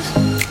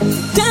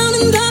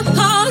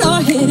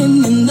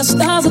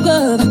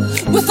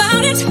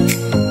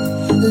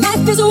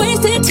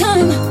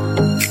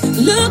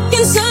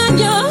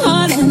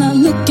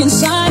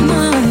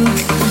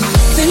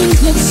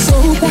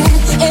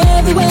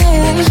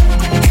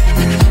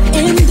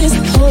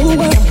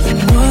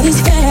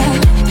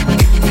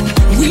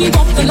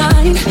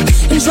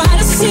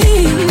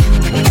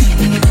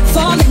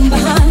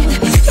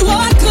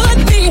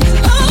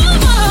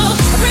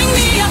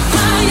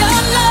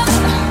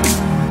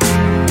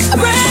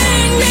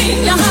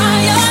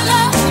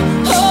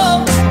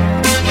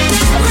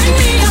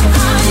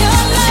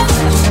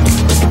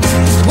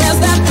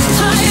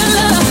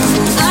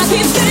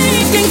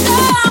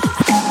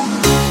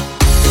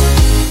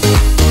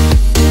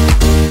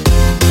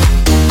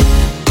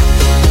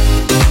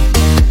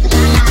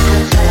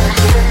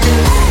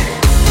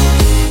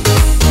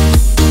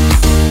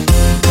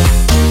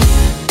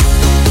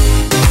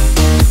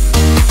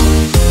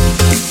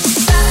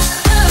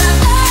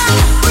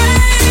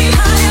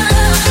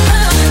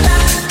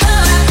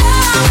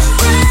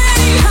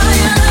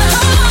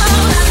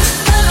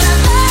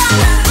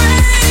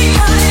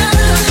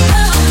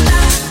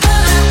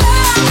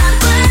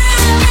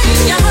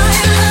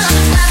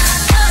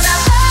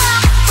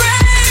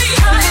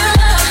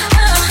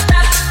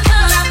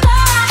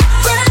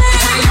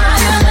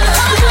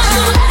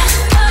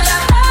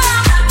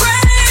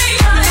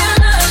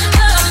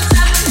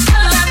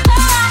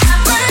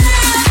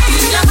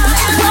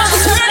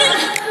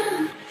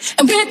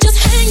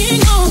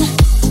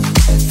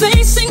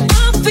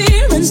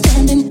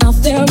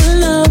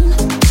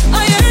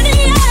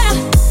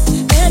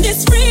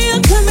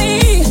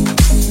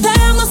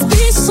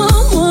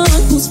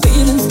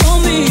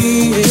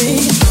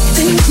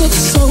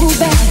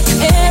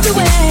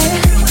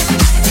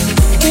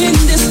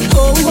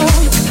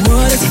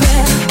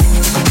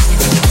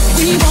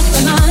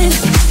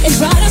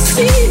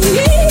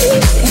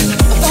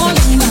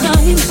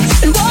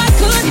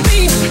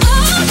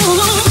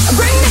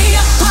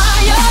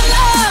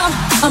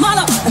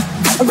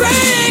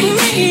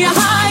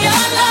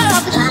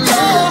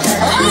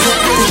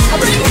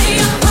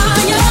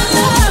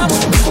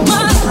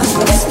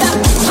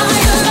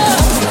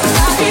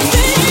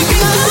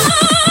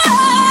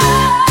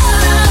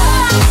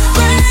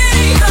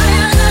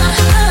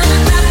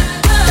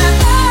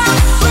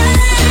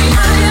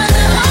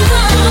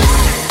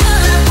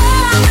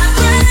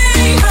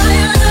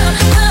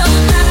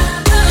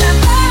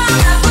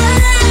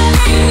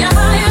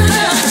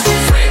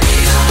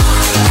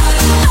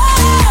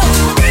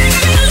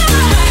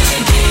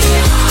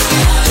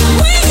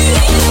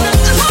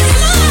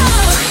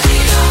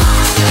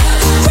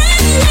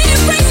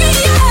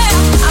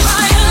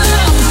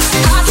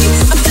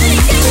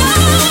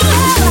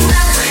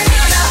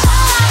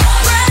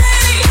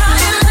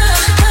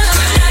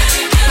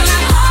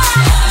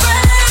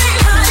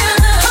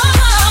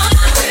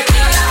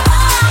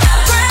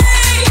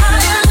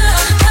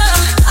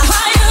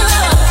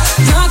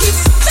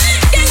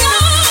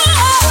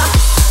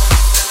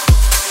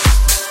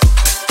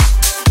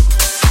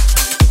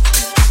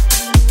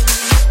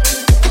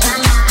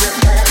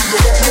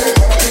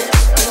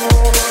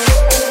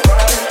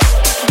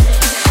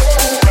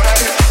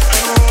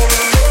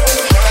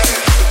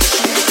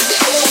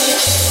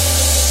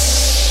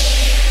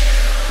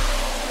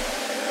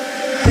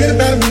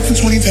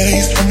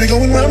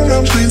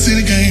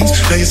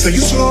Now you say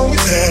you slow it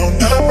down,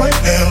 not right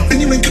now.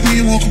 Then you make me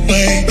walk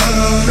away.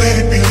 Let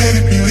it be, let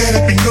it be, let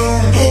it be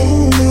known.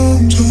 Hold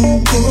on,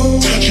 don't go.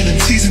 Touching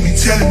and teasing me,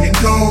 telling me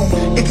no.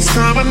 But this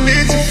time I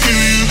need to feel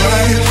you.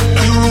 Ride it,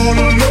 I don't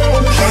wanna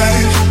know.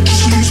 Ride it,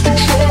 just lose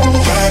control.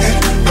 Ride it,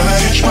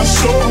 itch my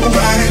soul.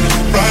 Ride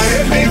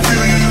it, make me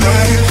feel you.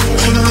 Ride it,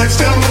 turn the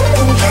lights down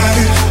low.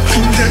 Ride it,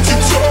 from head to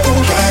toe.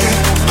 Ride it,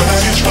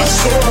 itch my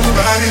soul.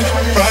 Ride it,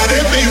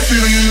 make me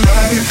feel you.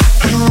 Ride it,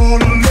 I don't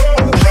wanna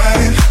know.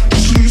 Ride it,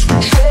 just lose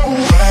control.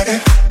 Ride it,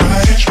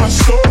 itch my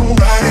soul.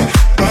 Ride it,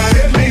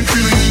 make me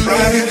feel you.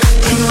 Ride it,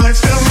 turn the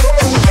lights down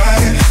low.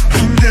 Ride it,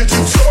 from head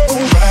to toe.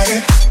 Ride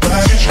it,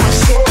 itch my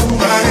soul.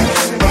 Ride it,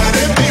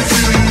 make me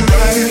feel you.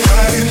 Ride it,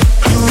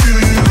 I don't feel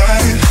you.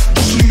 Ride it,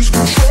 just lose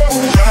control.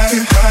 Ride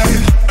it,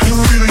 I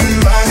don't feel you.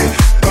 Ride it,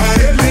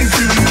 make me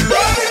feel you.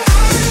 Ride it,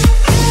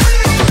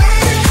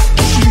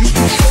 just lose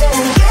control.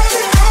 Ride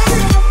it,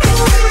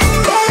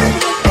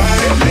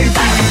 make me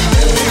feel you.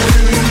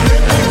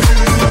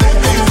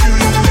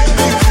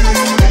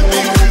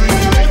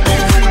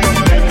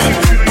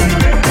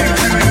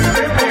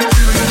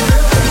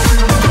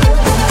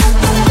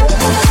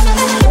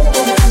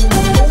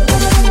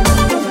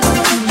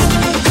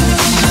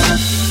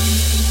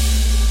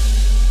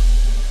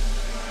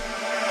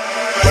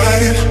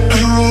 Ride it, I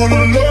don't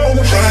wanna know.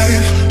 Ride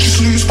it,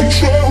 just lose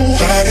control.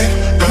 Ride it,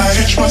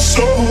 itch my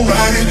soul.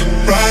 Ride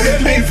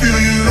it, make me feel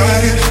you.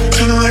 Ride it,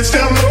 turn the lights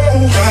down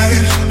low. Ride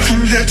it,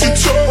 from head to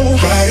toe.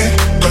 Ride it,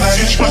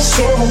 itch my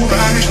soul.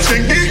 Ride it,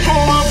 take me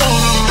home, I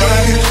wanna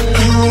ride it.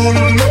 I don't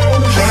wanna know.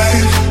 Ride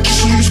it,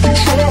 just lose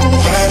control.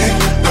 Ride it,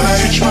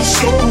 itch my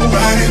soul.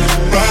 Ride it,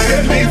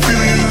 make me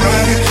feel you.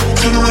 Ride it,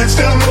 turn the lights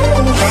down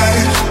low. Ride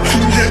it,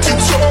 from head to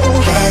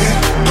toe. Ride it,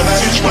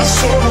 itch my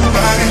soul.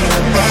 Ride it,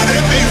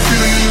 make me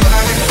feel you.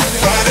 Ride it,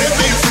 make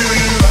me feel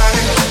you. Ride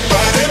it,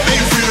 make me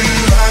feel you.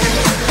 Ride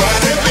it,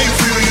 make me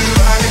feel you.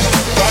 Ride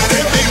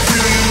it, make me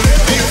feel you.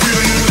 Let me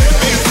feel you. Let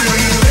me feel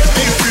you. Let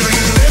me feel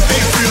you. Let me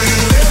feel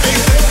you. Let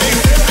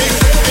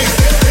me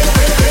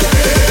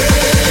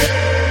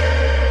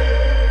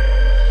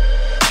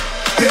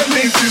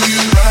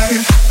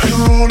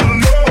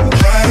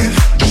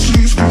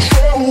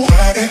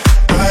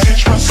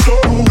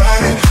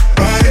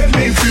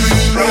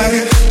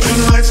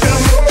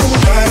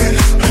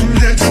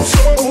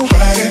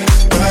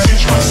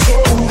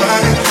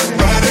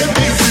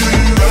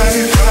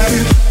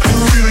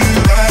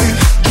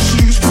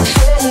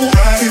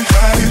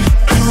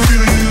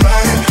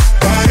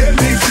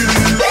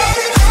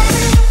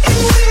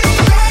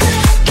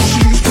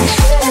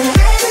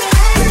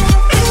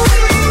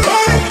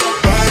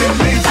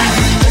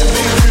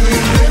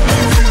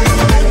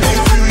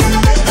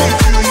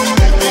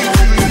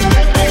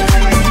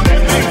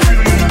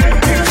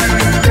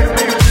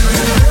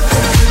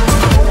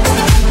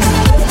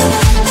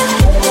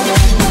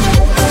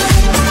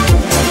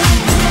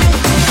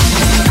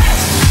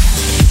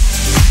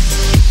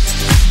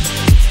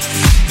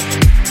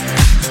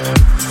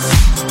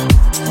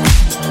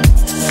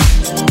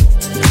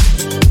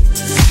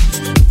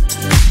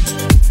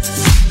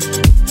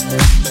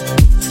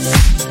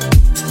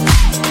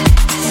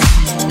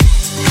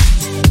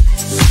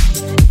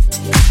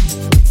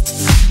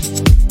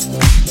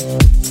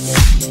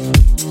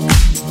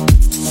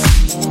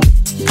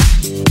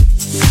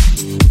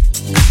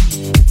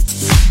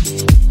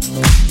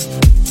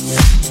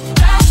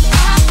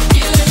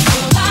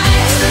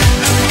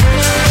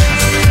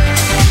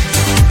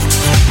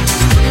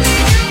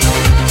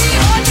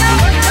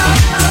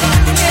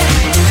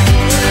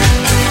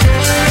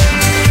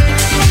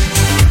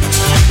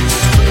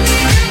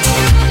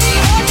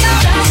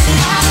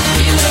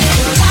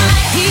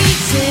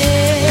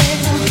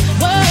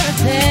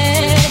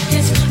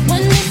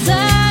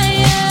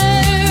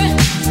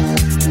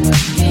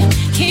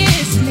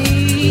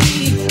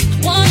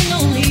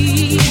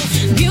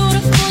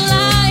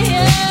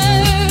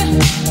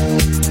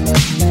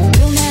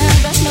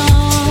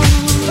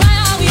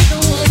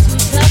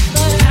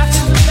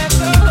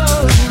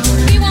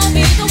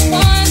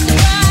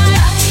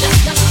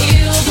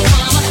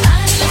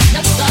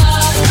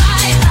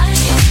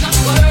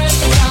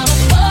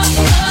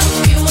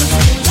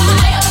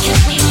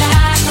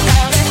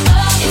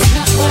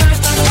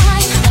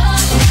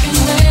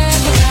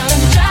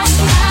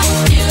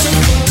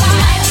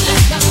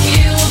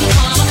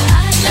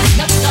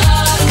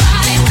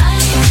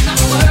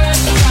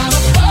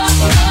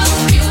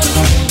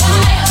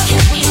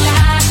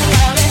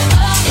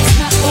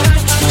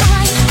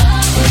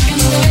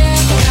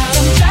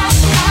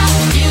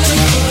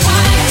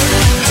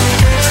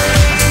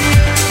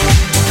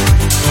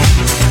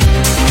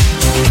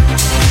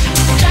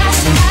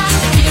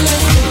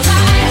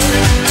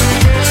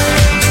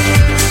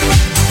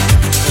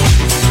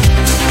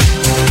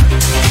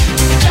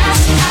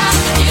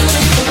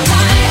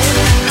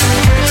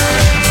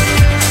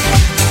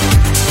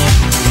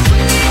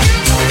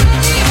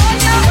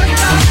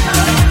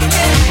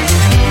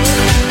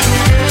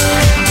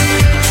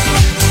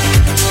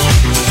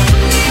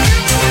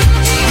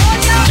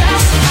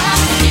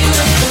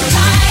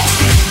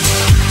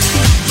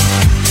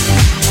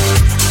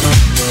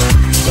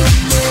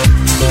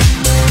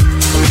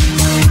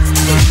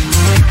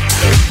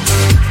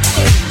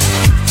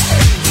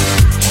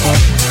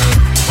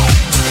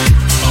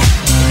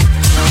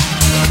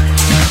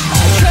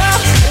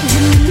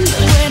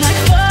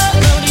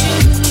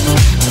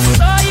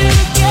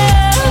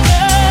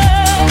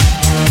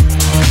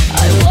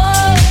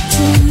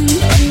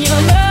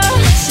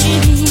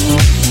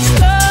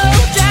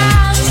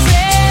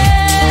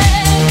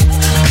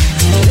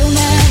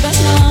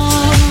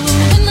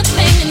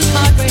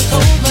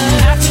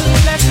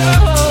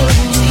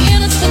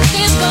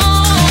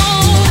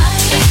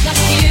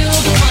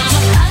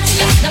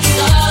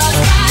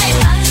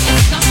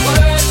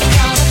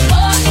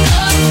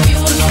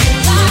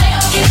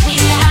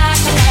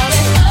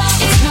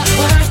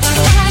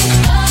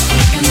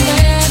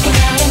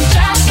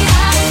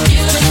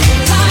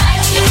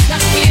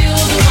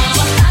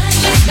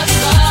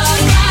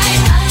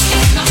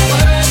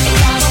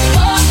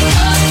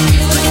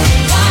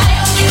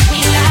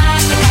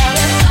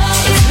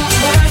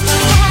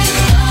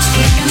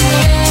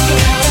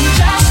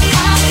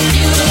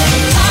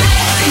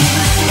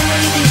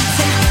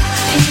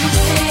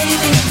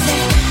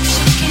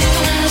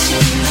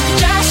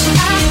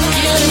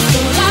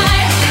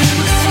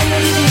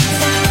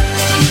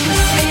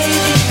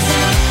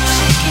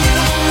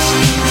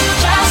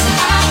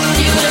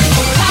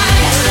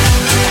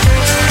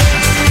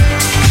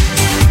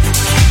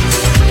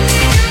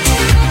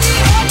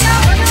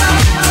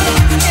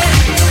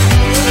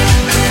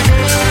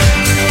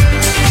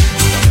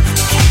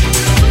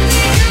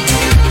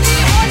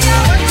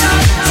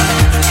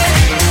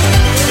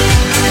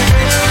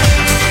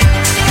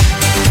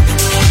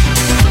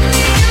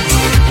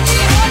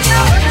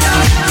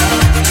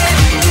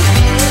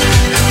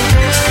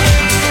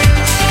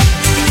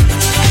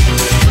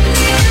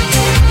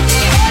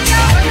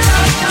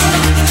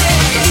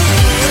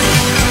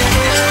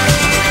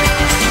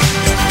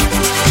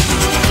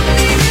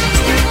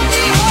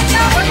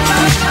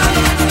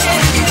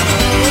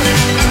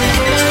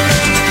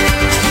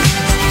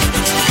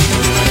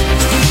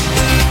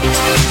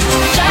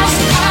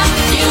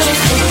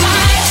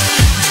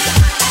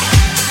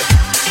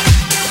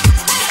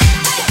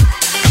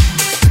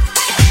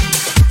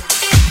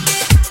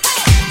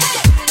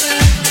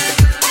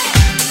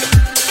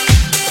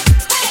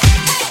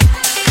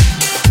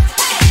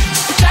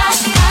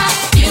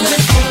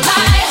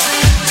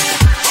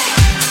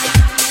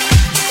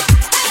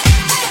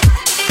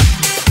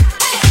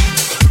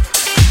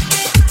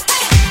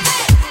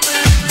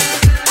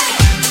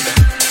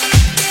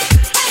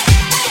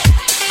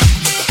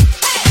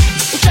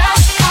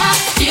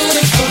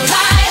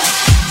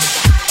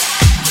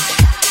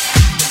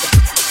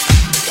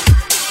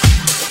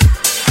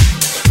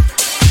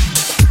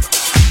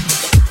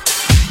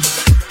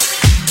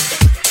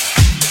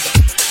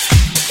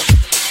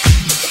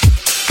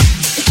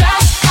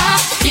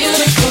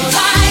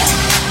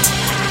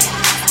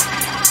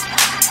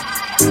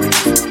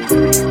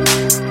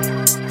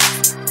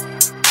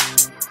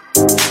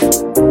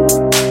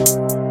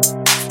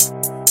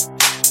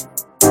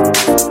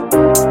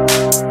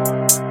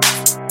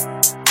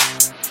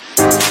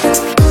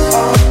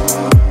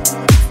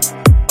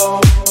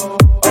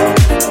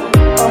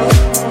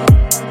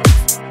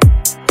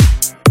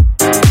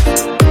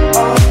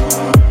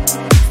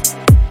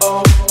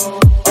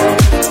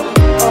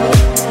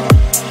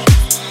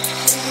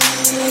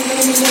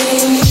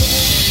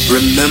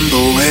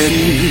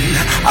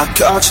I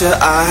caught your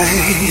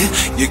eye.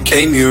 You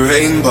gave me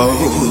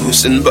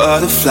rainbows and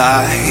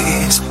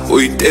butterflies.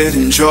 We did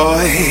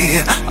enjoy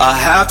our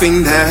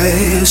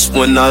happiness.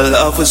 When our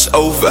love was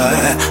over,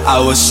 I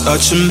was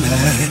such a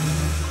man.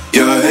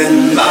 You're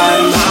in my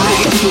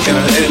mind,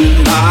 you're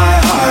in my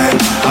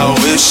heart. I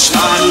wish I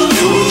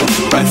knew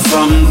right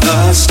from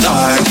the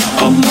start.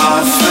 All my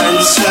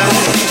friends say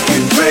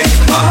you break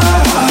my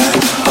heart,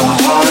 a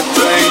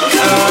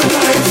heartbreaker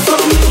right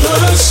from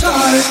the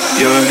start.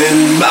 You're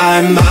in my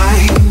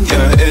mind,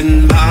 you're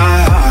in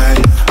my heart.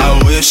 I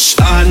wish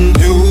I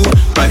knew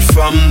right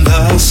from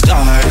the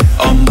start.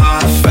 All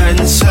my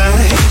friends say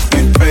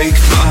you break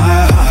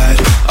my heart,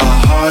 a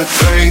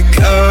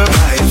heartbreaker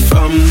right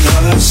from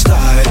the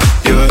start.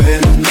 You're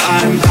in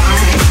my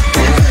mind,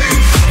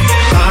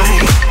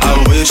 I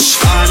wish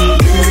I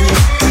knew.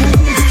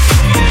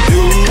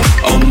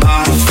 All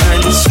my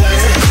friends say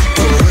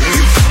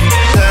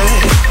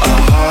a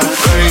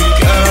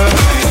heartbreaker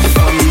right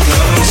from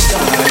the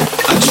start.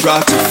 I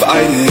tried to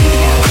fight it,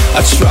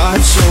 I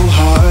tried so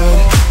hard,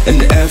 and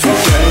every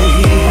day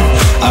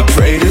I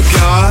pray to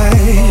God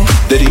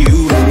that you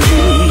and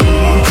me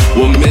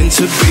were meant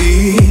to be.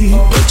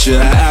 But you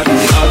had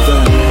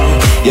another,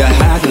 you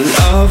had a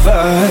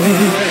lover.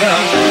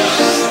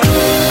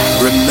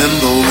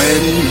 Remember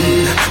when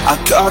I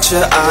caught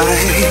your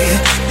eye?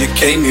 You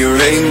gave me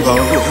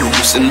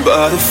rainbows and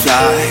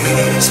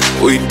butterflies.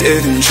 We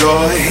did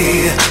enjoy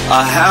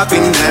our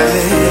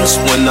happiness.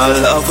 When our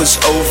love was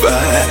over,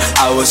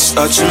 I was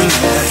such a man.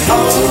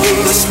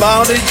 Oh, I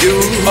smiled at you,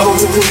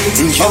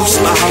 and you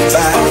smiled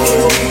back.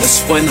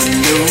 That's when I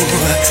knew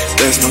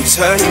there's no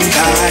turning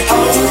back.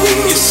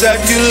 You said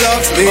you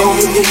loved me,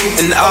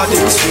 and I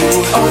did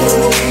too.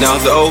 Now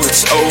though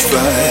it's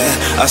over,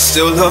 I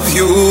still love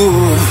you.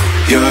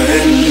 You're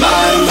in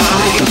my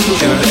mind,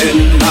 you're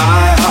in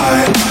my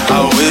heart.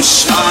 I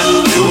wish I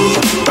knew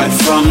right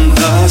from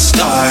the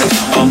start.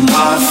 All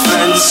my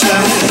friends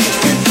say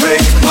you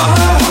break my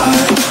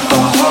heart,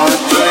 a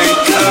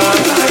heartbreaker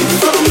right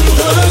from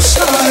the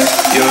start.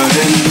 You're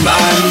in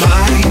my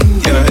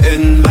mind, you're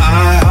in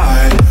my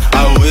heart.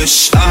 I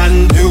wish I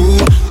knew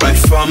right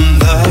from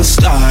the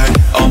start.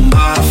 All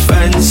my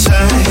friends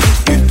say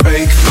you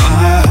break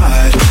my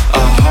heart,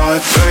 a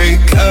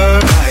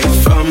heartbreaker right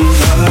from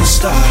the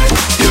start.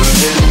 You're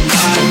in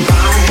my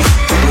mind,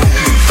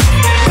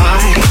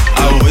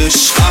 I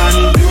wish I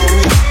knew.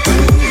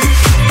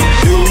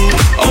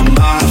 All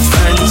my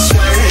friends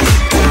say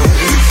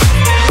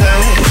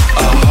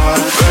a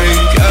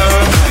heartbreaker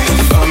right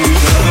from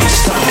the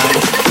start.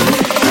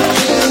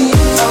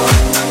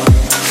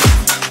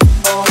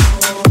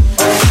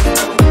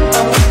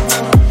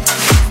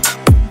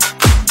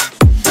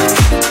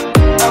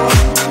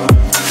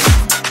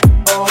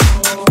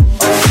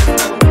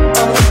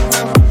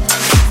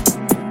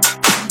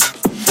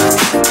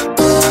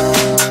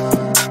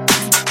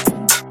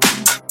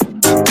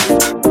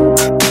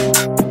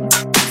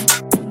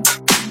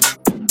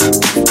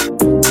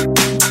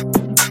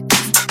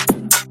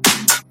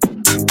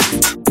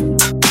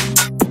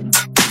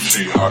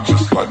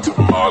 Just like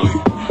tamale,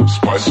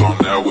 spice on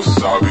that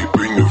wasabi.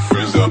 Bring your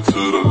friends out to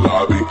the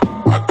lobby.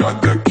 I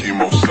got that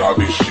chemo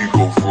sabi. She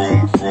go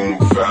vroom vroom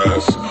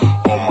fast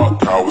on my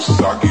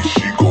Kawasaki.